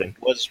 interesting.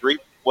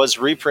 Was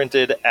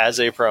reprinted as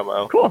a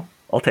promo. Cool.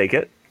 I'll take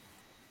it.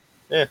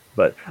 Yeah.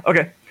 But,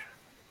 okay.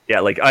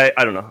 Yeah, like, I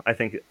don't know. I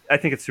think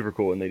it's super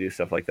cool when they do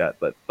stuff like that,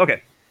 but,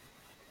 okay.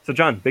 So,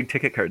 John, big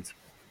ticket cards.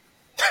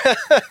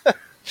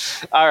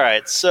 All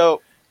right,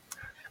 so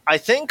I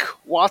think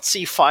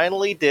WotC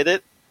finally did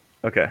it.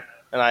 Okay.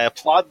 And I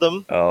applaud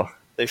them. Oh.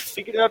 They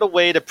figured out a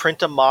way to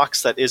print a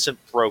Mox that isn't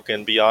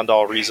broken beyond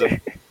all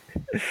reason.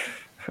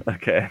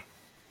 Okay.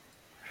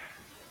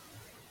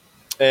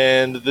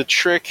 And the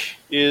trick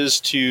is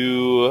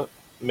to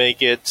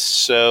make it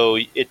so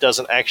it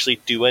doesn't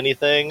actually do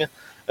anything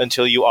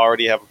until you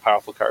already have a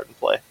powerful card in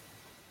play.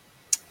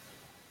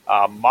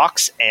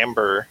 Mox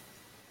Amber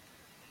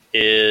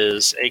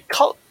is a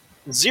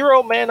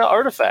 0 mana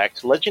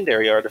artifact,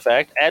 legendary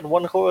artifact. Add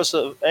 1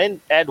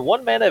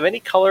 mana of any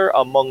color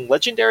among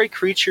legendary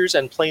creatures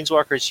and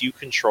planeswalkers you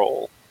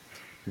control.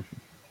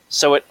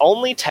 So it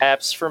only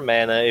taps for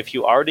mana if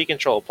you already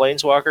control a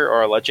planeswalker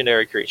or a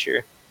legendary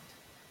creature.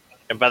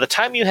 And by the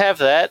time you have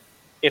that,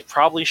 it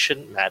probably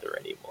shouldn't matter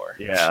anymore.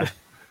 Yeah.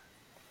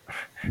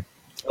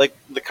 Like,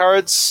 the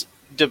card's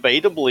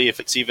debatably,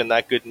 if it's even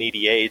that good in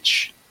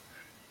EDH,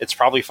 it's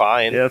probably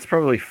fine. Yeah, it's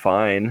probably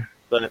fine.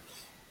 But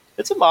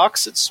it's a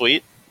Mox. It's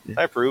sweet. Yeah.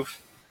 I approve.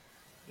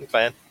 I'm a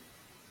fan.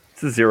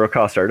 It's a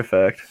 0-cost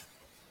artifact.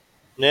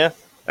 Yeah.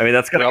 I mean,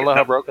 I don't know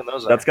how broken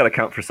those are. That's got to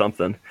count for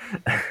something.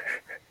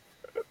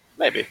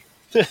 Maybe.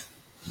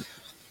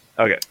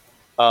 Okay.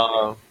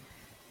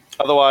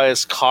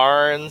 Otherwise,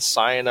 Karn,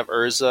 Scion of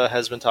Urza,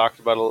 has been talked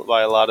about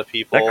by a lot of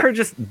people. That card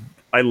just...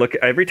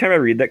 every time I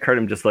read that card,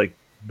 I'm just like,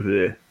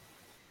 bleh.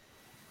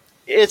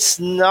 It's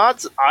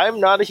not... I'm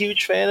not a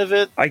huge fan of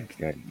it.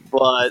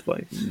 But...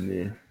 like,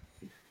 meh.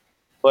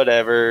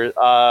 Whatever.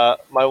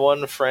 My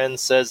one friend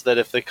says that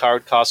if the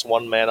card costs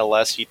 1 mana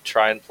less, he'd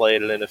try and play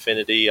it in an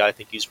affinity. I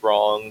think he's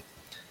wrong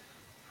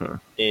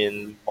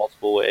in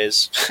multiple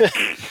ways.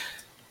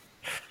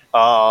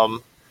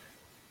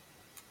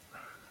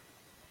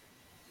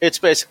 It's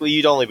basically,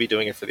 you'd only be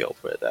doing it for the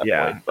ultimate at that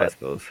point. I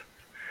suppose.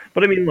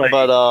 But I mean, like...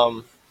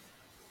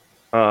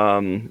 I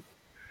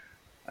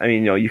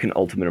mean, you can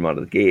ultimate him out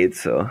of the gate,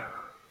 so...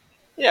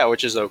 Yeah,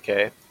 which is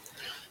okay.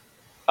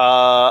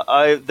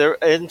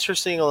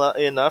 Interesting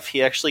enough,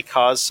 he actually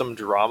caused some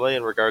drama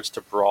in regards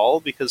to Brawl,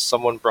 because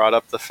someone brought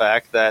up the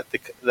fact that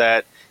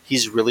that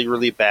he's really,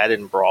 really bad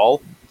in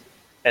Brawl.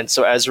 And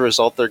so as a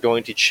result, they're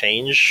going to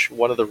change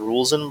one of the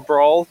rules in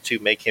Brawl to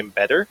make him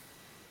better.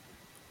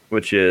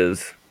 Which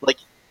is... Like,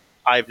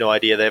 I have no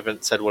idea. They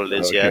haven't said what it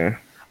is yet.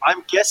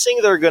 I'm guessing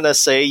they're going to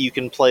say you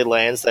can play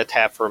lands that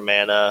tap for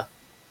mana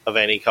of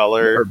any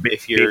color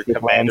if your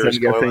commander is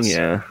colorless.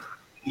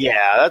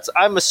 Yeah,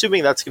 I'm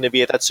assuming that's going to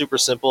be it. That's super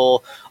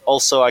simple.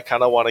 Also, I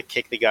kind of want to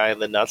kick the guy in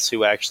the nuts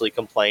who actually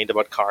complained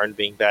about Karn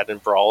being bad in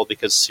Brawl,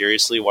 because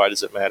seriously, why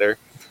does it matter?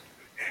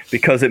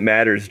 Because it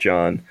matters,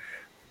 John.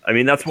 I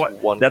mean, that's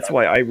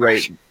why I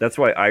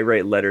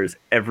write letters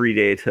every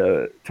day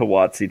to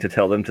WotC to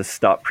tell them to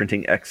stop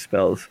printing X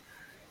spells,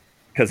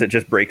 because it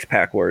just breaks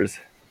Pack Wars.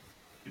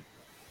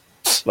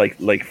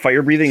 Like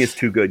fire breathing is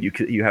too good.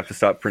 You have to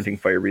stop printing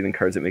fire breathing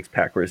cards. It makes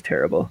Pack Wars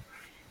terrible.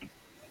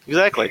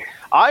 Exactly.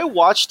 I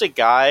watched a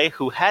guy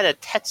who had a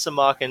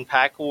Tetsamok in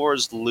Pack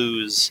Wars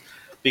lose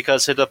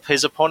because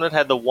his opponent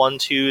had the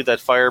 1/2 that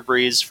fire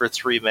breathes for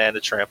 3 mana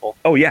trample.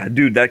 Oh yeah,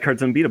 dude, that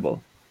card's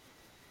unbeatable.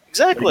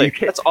 Exactly.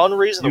 That's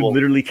unreasonable. You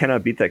literally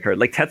cannot beat that card.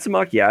 Like,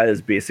 Tetsamok,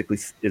 is basically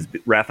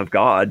Wrath of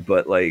God,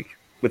 but like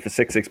with the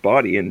 6/6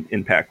 body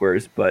in Pack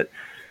Wars, but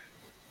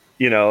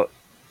can't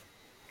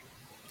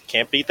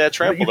beat that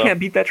trample. You can't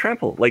beat that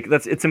trample. Like,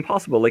 it's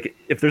impossible. Like,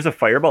 if there's a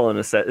fireball in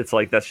a set, it's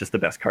like that's just the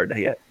best card to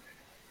hit.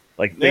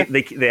 Like,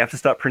 they have to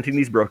stop printing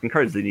these broken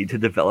cards. They need to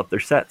develop their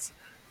sets.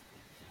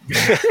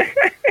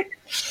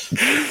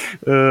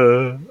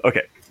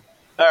 Okay.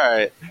 All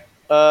right.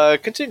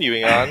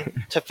 Continuing on.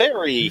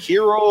 Teferi,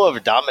 Hero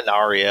of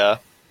Dominaria.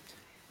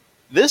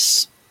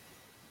 This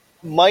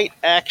might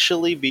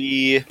actually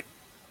be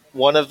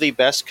one of the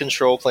best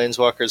control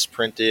planeswalkers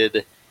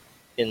printed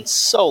in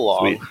so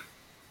long. Sweet.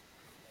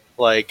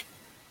 Like,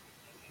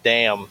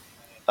 damn.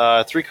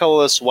 3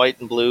 colorless, white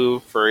and blue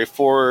for a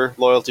 4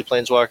 loyalty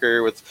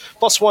planeswalker with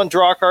 +1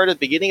 draw card at the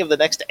beginning of the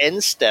next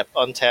end step.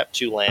 Untap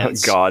 2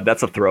 lands. Oh God,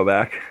 that's a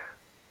throwback.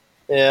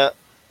 Yeah.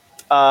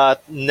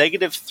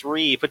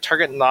 -3, put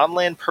target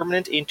non-land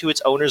permanent into its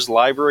owner's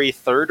library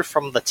third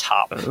from the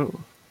top.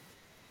 Oh.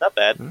 Not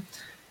bad.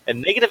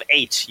 And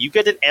 -8, you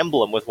get an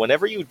emblem with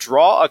whenever you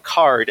draw a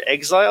card,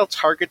 exile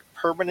target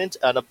permanent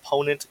an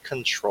opponent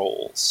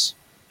controls.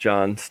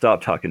 John,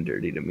 stop talking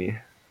dirty to me.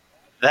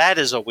 That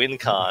is a win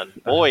con.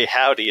 Boy,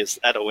 howdy, is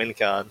that a win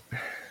con.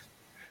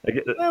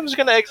 I'm just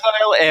going to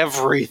exile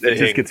everything. It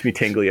just gets me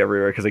tingly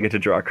everywhere because I get to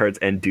draw cards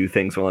and do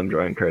things while I'm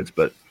drawing cards.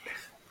 But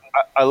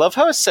I love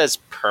how it says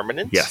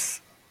permanent.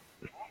 Yes.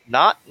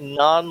 Not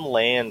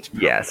non-land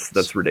permanent. Yes,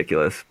 that's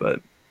ridiculous,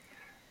 but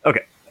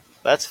okay.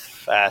 That's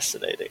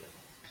fascinating.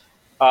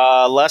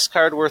 Last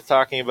card worth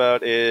talking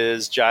about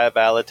is Jaya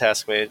Ballad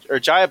Taskmage, or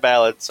Jaya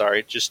Ballad,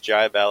 sorry, just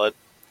Jaya Ballad.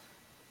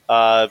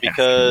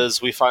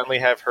 Because we finally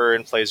have her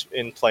in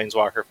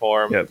Planeswalker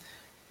form. Yep.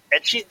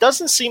 And she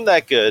doesn't seem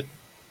that good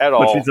at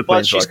all, she's a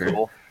but she's Planeswalker.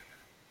 cool.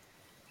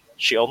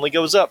 She only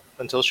goes up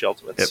until she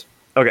ultimates.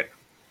 Yep. Okay.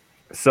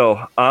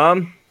 So,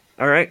 all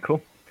right,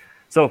 cool.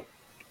 So,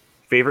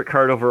 favorite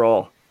card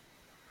overall.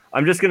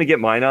 I'm just going to get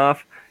mine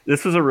off.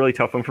 This was a really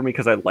tough one for me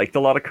because I liked a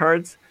lot of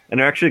cards, and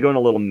they're actually going a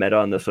little meta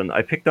on this one.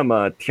 I picked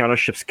Tiana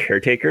Ship's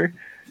Caretaker.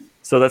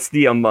 So that's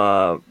the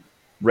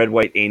Red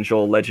White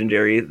Angel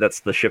legendary.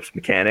 That's the ship's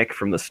mechanic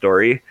from the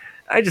story.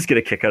 I just get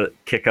a kick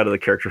out of the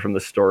character from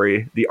the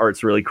story. The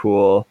art's really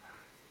cool.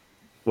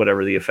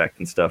 Whatever the effect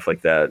and stuff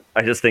like that.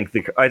 I just think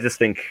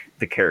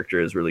the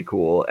character is really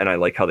cool, and I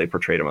like how they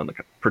portrayed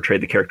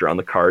the character on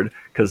the card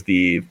because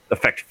the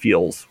effect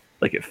feels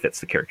like it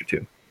fits the character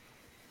too.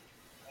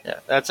 Yeah,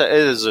 it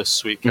is a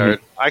sweet card.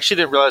 I actually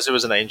didn't realize it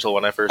was an angel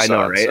when I first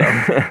saw it.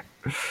 Right?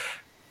 So.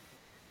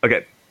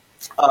 Okay.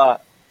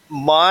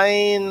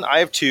 Mine, I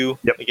have two,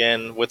 Yep.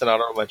 again, with an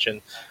honorable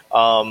mention.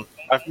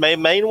 My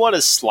main one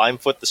is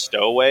Slimefoot the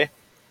Stowaway,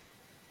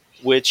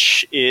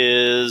 which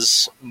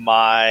is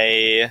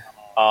my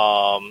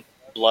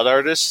Blood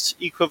Artist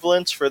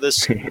equivalent for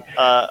this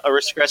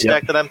Aristocrats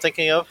deck that I'm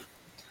thinking of.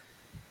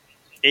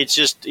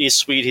 He's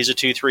sweet. He's a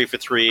 2/3 for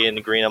 3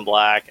 in green and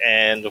black,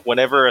 and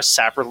whenever a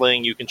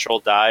Saproling you control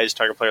dies,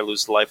 target player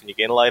loses a life and you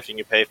gain a life, and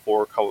you pay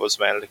 4 colorless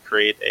mana to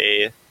create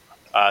a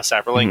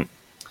Saproling.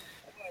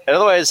 And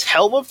otherwise,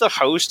 Helm of the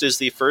Host is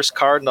the first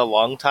card in a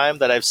long time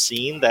that I've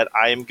seen that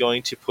I am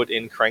going to put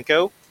in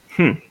Krenko,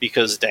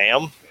 because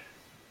damn,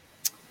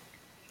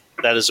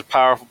 that is a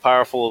powerful,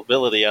 powerful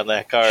ability on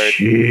that card.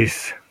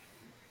 Jeez.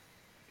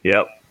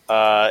 Yep.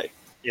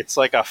 It's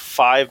like a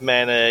 5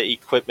 mana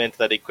equipment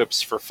that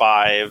equips for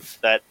 5.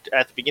 That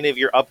at the beginning of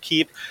your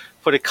upkeep,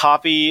 put a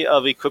copy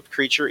of equipped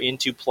creature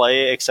into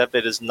play, except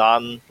it is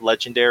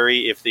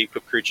non-legendary if the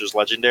equipped creature is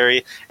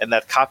legendary, and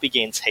that copy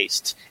gains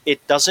haste.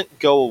 It doesn't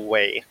go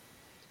away.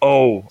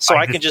 Oh, so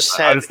I can just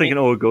have. I was thinking,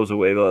 it goes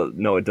away, but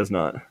no, it does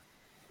not.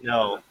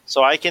 No,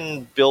 so I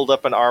can build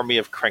up an army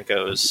of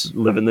Krenkos.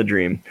 Living the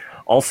dream.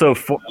 Also,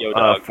 4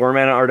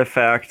 mana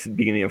artifact,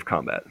 beginning of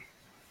combat.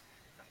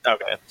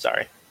 Okay,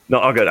 sorry. No,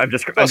 all good. I'm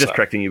just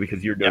correcting you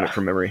because you're doing it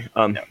from memory.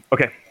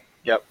 Okay.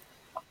 Yep.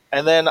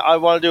 And then I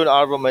want to do an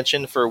honorable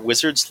mention for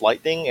Wizard's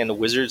Lightning and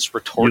Wizard's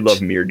Retort. You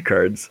love mirrored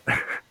cards.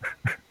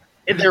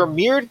 And they're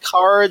mirrored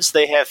cards.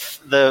 They have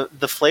the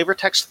flavor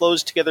text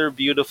flows together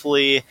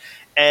beautifully,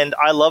 and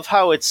I love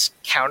how it's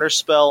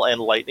Counterspell and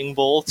Lightning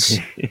Bolts,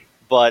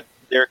 but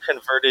they're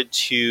converted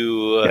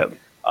to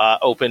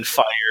open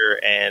fire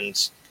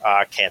and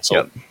cancel.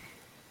 Yep.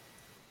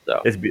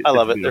 So I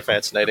love it. They're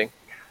fascinating.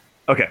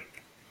 Okay.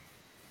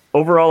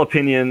 Overall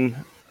opinion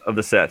of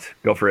the set.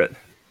 Go for it.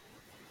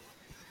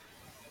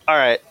 All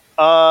right.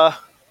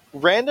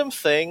 Random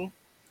thing.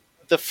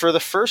 For the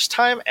first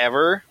time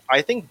ever,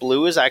 I think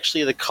blue is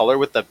actually the color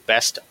with the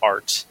best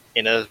art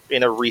in a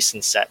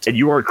recent set. And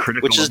you are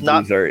critical which is of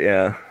not blue's art,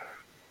 yeah.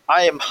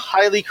 I am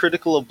highly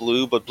critical of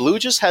blue, but blue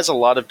just has a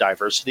lot of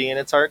diversity in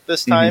its art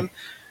this time,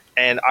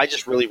 and I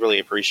just really, really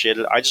appreciate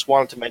it. I just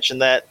wanted to mention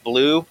that.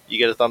 Blue, you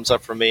get a thumbs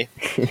up from me.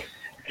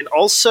 And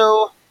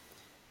also,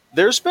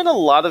 there's been a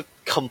lot of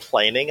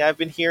complaining I've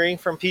been hearing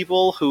from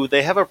people who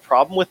they have a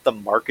problem with the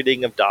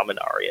marketing of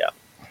Dominaria.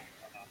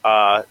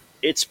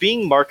 It's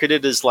being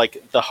marketed as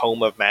like the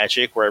home of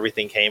Magic, where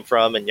everything came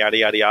from, and yada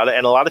yada yada.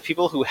 And a lot of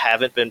people who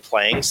haven't been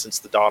playing since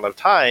the dawn of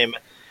time,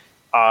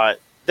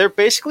 they're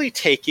basically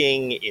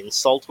taking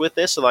insult with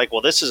this. They're like,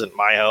 well, this isn't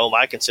my home.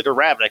 I consider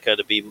Ravnica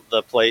to be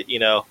the play,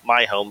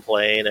 my home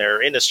plane, or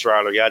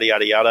Innistrad, or yada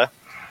yada yada.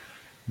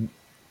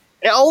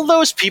 And all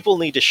those people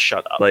need to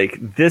shut up.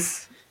 Like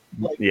this.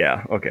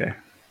 Yeah, okay.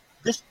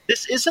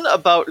 This isn't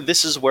about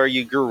this is where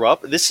you grew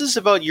up. This is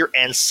about your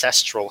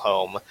ancestral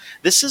home.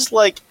 This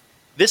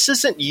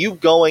isn't you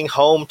going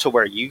home to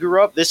where you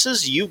grew up. This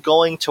is you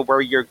going to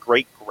where your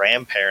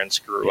great-grandparents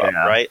grew up,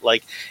 right?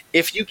 Like,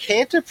 if you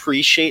can't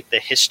appreciate the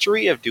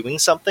history of doing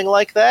something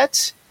like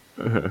that,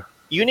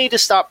 you need to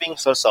stop being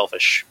so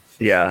selfish.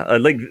 Yeah,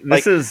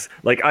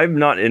 I'm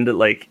not into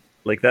like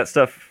that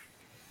stuff.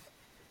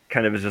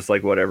 Kind of is just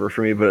like whatever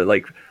for me, but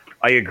like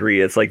I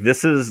agree. It's like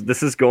this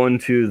is going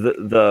to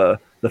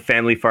the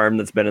family farm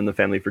that's been in the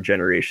family for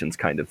generations,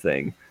 kind of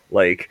thing.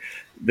 Like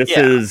this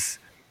is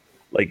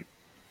like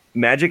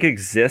Magic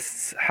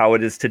exists how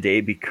it is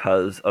today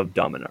because of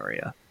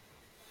Dominaria.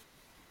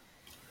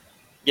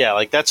 Yeah,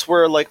 like that's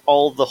where like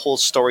all the whole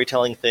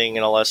storytelling thing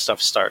and all that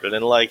stuff started.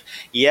 And like,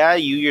 yeah,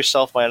 you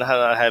yourself might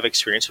not have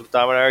experience with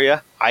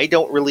Dominaria. I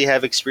don't really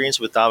have experience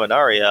with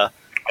Dominaria.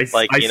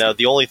 Like,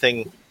 the only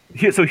thing.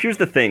 So here's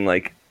the thing.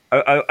 Like,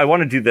 I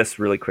want to do this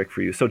really quick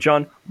for you. So,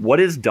 John, what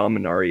is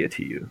Dominaria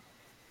to you?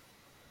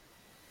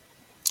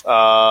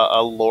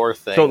 A lore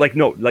thing. So, like,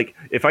 no, like,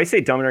 if I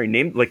say Dominaria,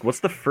 name, like, what's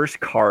the first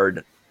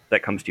card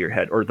that comes to your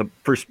head, or the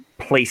first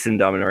place in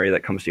Dominaria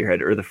that comes to your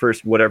head, or the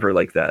first whatever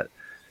like that?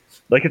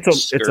 Like,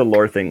 it's a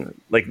lore thing.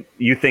 Like,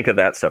 you think of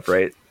that stuff,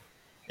 right?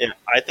 Yeah,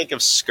 I think of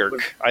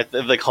Skirk.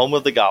 Like home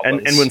of the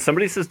goblins. And when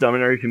somebody says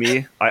Dominaria to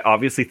me, I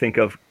obviously think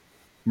of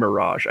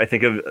Mirage. I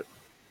think of,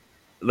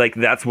 like,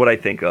 that's what I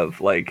think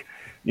of, like,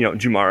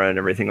 Jumara and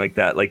everything like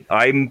that. Like,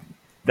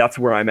 that's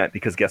where I'm at,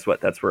 because guess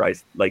what? That's where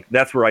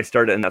I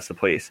started, and that's the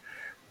place.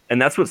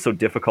 And that's what's so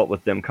difficult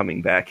with them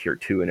coming back here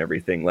too and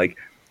everything. Like,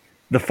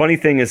 the funny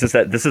thing is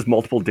that this is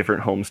multiple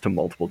different homes to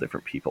multiple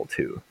different people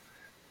too.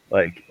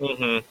 Like,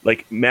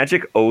 like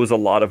Magic owes a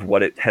lot of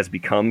what it has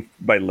become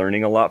by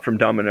learning a lot from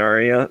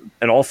Dominaria,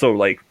 and also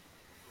like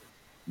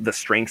the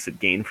strengths it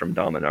gained from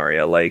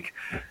Dominaria. Like,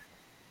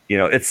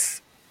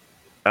 it's,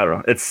 I don't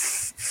know,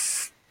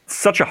 it's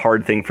such a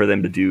hard thing for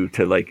them to do,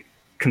 to like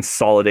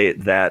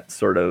consolidate that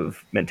sort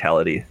of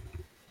mentality.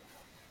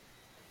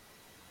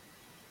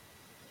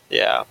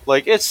 Yeah,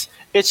 like it's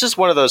just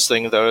one of those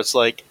things though. It's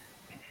like,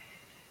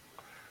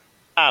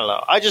 I don't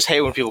know. I just hate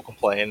when people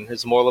complain.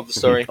 Is the moral of the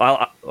story.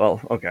 Well,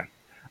 okay.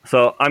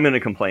 So I'm going to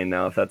complain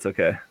now, if that's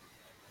okay.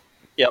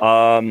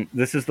 Yep.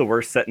 This is the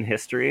worst set in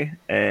history,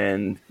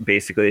 and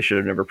basically they should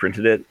have never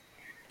printed it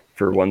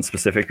for one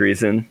specific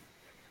reason.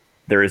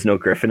 There is no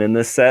Griffin in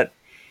this set,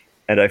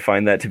 and I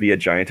find that to be a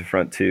giant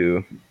affront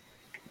to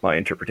my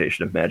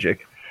interpretation of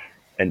Magic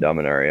and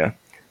Dominaria.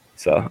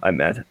 So I'm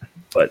mad.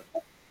 But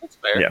that's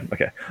fair. Yeah,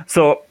 okay.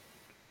 So,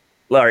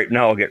 all right,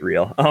 now I'll get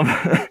real.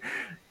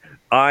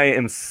 I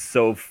am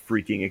so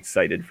freaking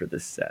excited for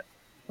this set.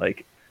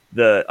 Like,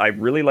 I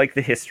really like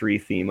the history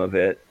theme of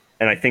it,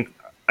 and I think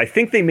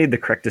they made the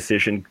correct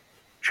decision.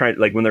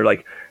 When they're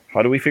like,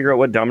 how do we figure out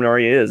what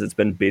Dominaria is? It's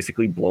been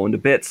basically blown to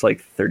bits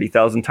like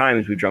 30,000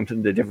 times. We jumped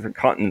into different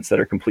continents that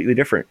are completely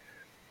different.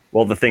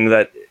 Well, the thing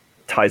that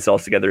ties it all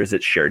together is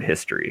its shared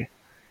history,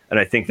 and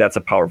I think that's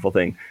a powerful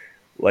thing.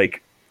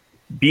 Like,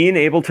 being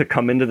able to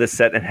come into this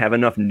set and have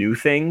enough new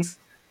things,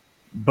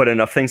 but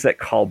enough things that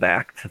call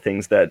back to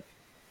things that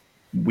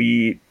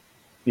we,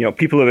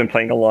 people who have been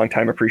playing a long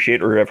time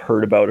appreciate, or have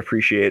heard about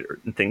appreciate,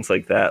 and things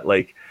like that.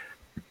 Like,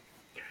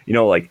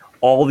 like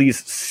all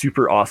these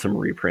super awesome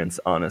reprints,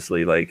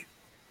 honestly, like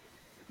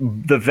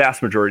the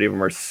vast majority of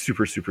them are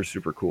super, super,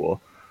 super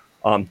cool.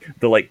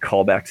 The like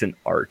callbacks in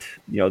art,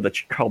 the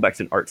callbacks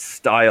in art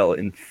style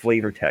and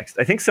flavor text.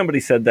 I think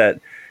somebody said that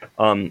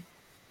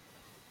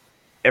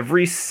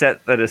every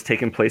set that has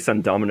taken place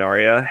on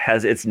Dominaria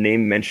has its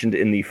name mentioned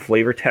in the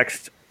flavor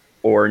text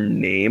or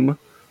name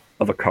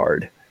of a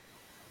card.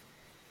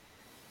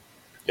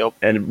 Yep.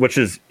 And which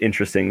is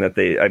interesting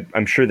that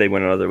I'm sure they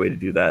went another way to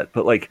do that.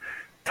 But like,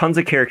 tons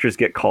of characters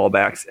get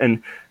callbacks,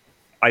 and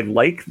I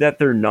like that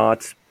they're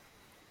not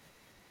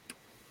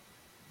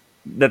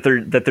that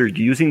they're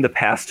using the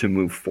past to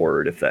move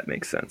forward, if that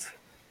makes sense,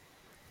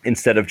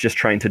 instead of just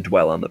trying to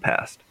dwell on the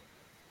past.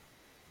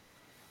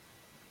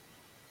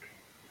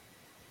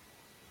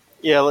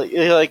 Yeah,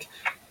 like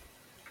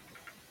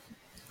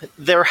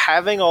they're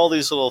having all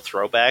these little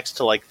throwbacks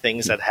to like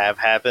things that have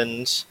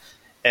happened,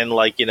 and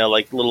like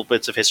like little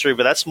bits of history,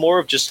 but that's more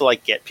of just to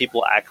like get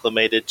people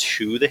acclimated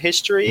to the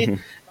history.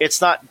 Mm-hmm. It's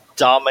not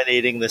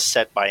dominating the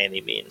set by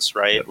any means,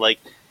 right? Yep. Like,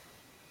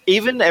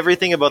 even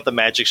everything about the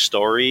Magic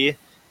story,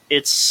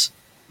 there's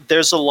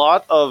a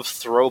lot of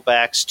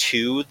throwbacks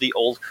to the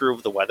old crew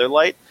of the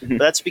Weatherlight. Mm-hmm.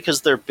 But that's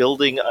because they're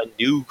building a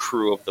new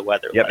crew of the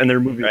Weatherlight. Yeah, and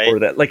they're moving forward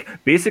that. Like,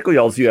 basically,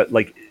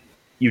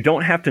 you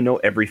don't have to know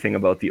everything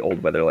about the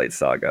old Weatherlight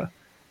saga.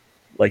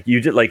 Like,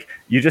 you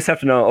just have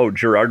to know, oh,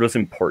 Gerard was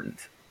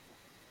important,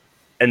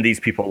 and these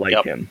people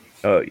like him.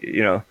 Oh,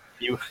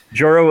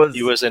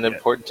 Jorah was an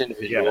important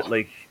individual. Yeah,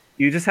 like,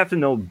 you just have to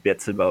know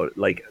bits about,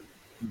 like,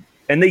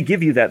 and they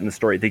give you that in the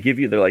story.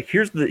 They're like,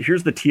 here's the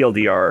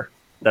TLDR.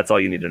 That's all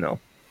you need to know.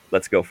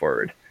 Let's go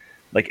forward.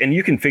 Like, and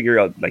you can figure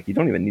out, like, you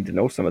don't even need to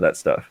know some of that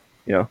stuff.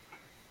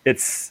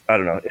 It's, I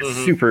don't know. It's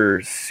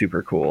super,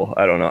 super cool.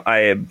 I don't know.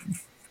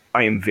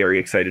 I am very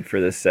excited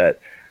for this set.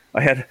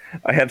 I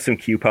have some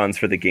coupons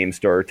for the game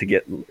store to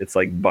get, it's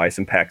like buy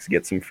some packs,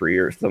 get some free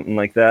or something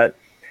like that.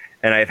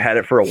 And I've had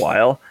it for a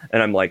while,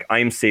 and I'm like,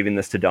 I'm saving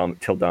this till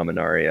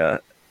Dominaria.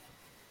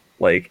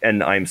 Like,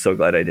 and I'm so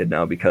glad I did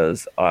now,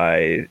 because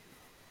I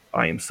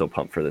am so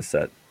pumped for this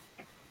set.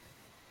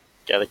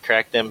 Gotta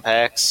crack them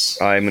packs.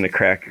 I'm gonna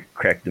crack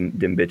them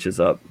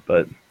bitches up.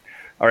 But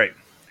all right,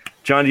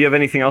 John, do you have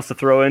anything else to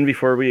throw in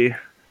before we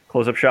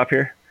close up shop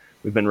here?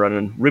 We've been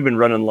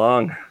running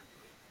long.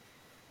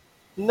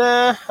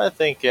 Nah, I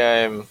think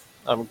I'm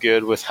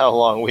good with how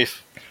long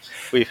we've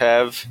We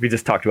have. We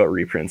just talked about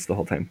reprints the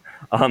whole time.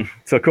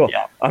 So cool.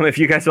 Yeah. If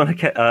you guys want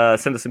to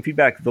send us some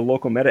feedback,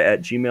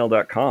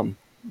 thelocalmeta@gmail.com.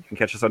 You can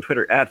catch us on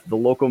Twitter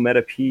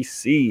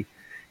 @thelocalmetapc.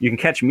 You can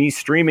catch me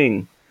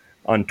streaming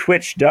on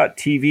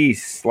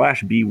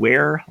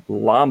twitch.tv/beware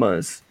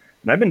llamas.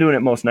 And I've been doing it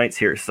most nights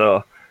here,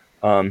 so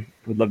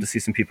would love to see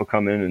some people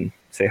come in and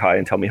say hi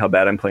and tell me how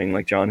bad I'm playing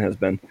like John has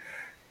been.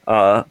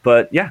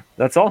 But yeah,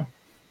 that's all.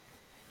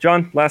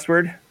 John, last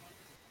word?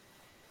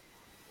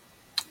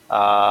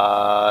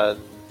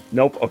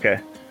 Nope. Okay.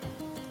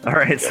 All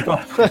right. So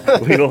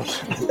we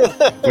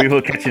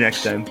will catch you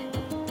next time.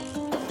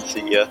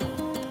 See ya.